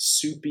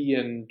soupy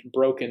and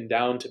broken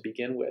down to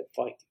begin with.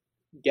 Like,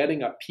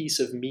 getting a piece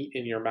of meat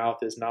in your mouth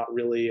is not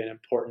really an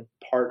important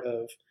part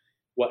of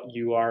what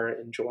you are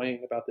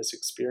enjoying about this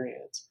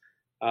experience.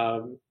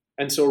 And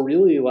so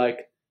really,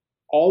 like,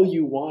 all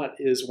you want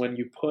is, when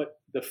you put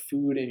the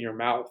food in your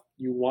mouth,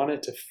 you want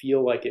it to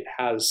feel like it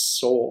has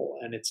soul,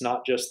 and it's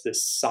not just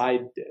this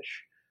side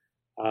dish,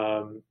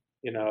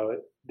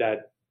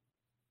 that,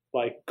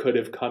 like, could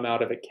have come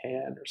out of a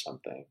can or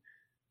something.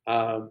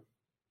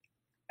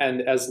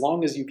 And as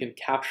long as you can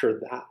capture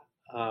that,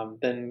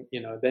 then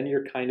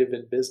you're kind of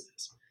in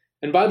business.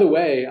 And by the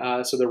way,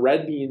 so the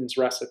red beans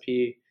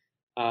recipe,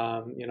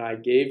 I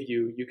gave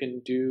you, you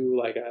can do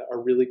like a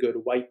really good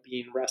white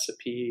bean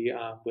recipe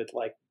with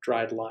like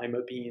dried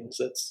lima beans.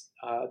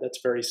 That's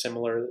very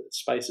similar. The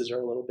spices are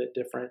a little bit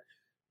different.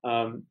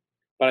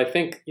 But I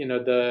think,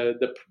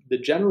 the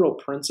general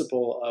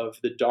principle of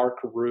the dark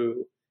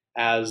roux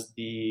as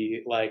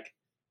the, like,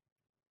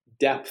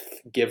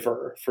 depth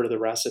giver for the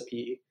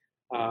recipe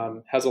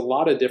has a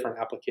lot of different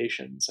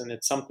applications. And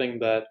it's something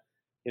that,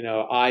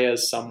 I,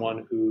 as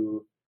someone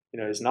who,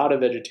 is not a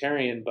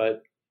vegetarian,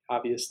 but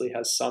obviously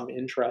has some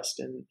interest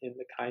in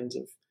the kinds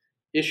of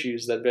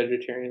issues that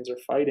vegetarians are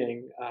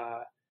fighting,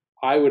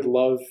 I would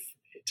love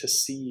to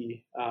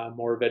see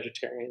more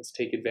vegetarians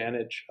take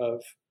advantage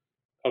of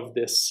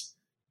this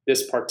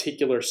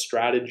particular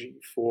strategy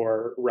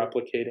for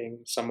replicating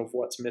some of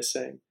what's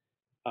missing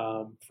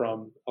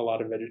from a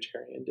lot of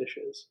vegetarian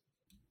dishes.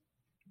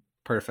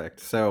 Perfect.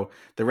 So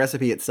the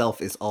recipe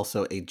itself is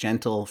also a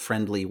gentle,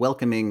 friendly,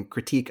 welcoming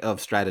critique of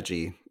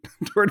strategy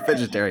toward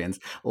vegetarians,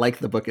 like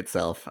the book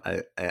itself.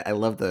 I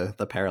love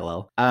the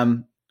parallel.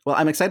 Well,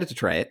 I'm excited to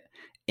try it,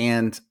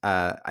 and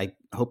I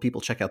hope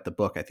people check out the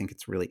book. I think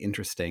it's really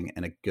interesting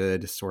and a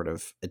good sort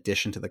of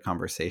addition to the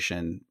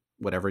conversation,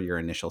 whatever your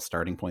initial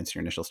starting points,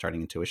 your initial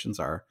starting intuitions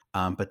are.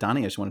 But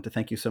Donnie, I just wanted to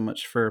thank you so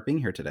much for being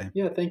here today.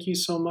 Yeah, thank you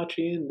so much,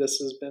 Ian. This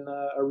has been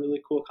a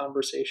really cool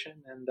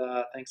conversation, and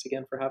thanks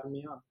again for having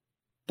me on.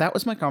 That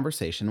was my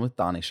conversation with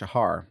Donnie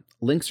Shahar.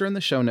 Links are in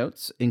the show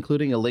notes,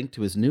 including a link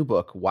to his new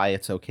book, Why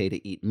It's Okay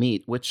to Eat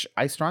Meat, which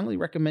I strongly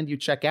recommend you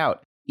check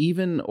out,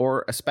 even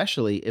or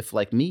especially if,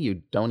 like me,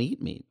 you don't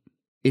eat meat.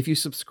 If you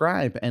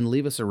subscribe and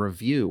leave us a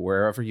review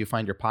wherever you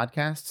find your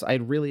podcasts,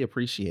 I'd really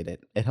appreciate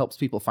it. It helps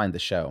people find the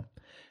show.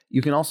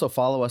 You can also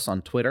follow us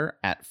on Twitter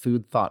at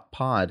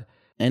FoodThoughtPod.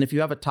 And if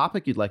you have a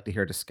topic you'd like to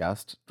hear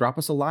discussed, drop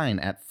us a line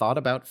at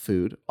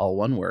thoughaboutfood, all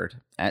one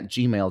word,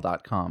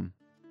 @gmail.com.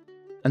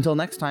 Until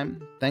next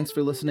time, thanks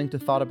for listening to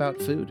Thought About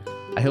Food.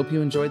 I hope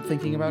you enjoyed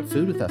thinking about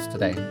food with us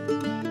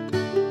today.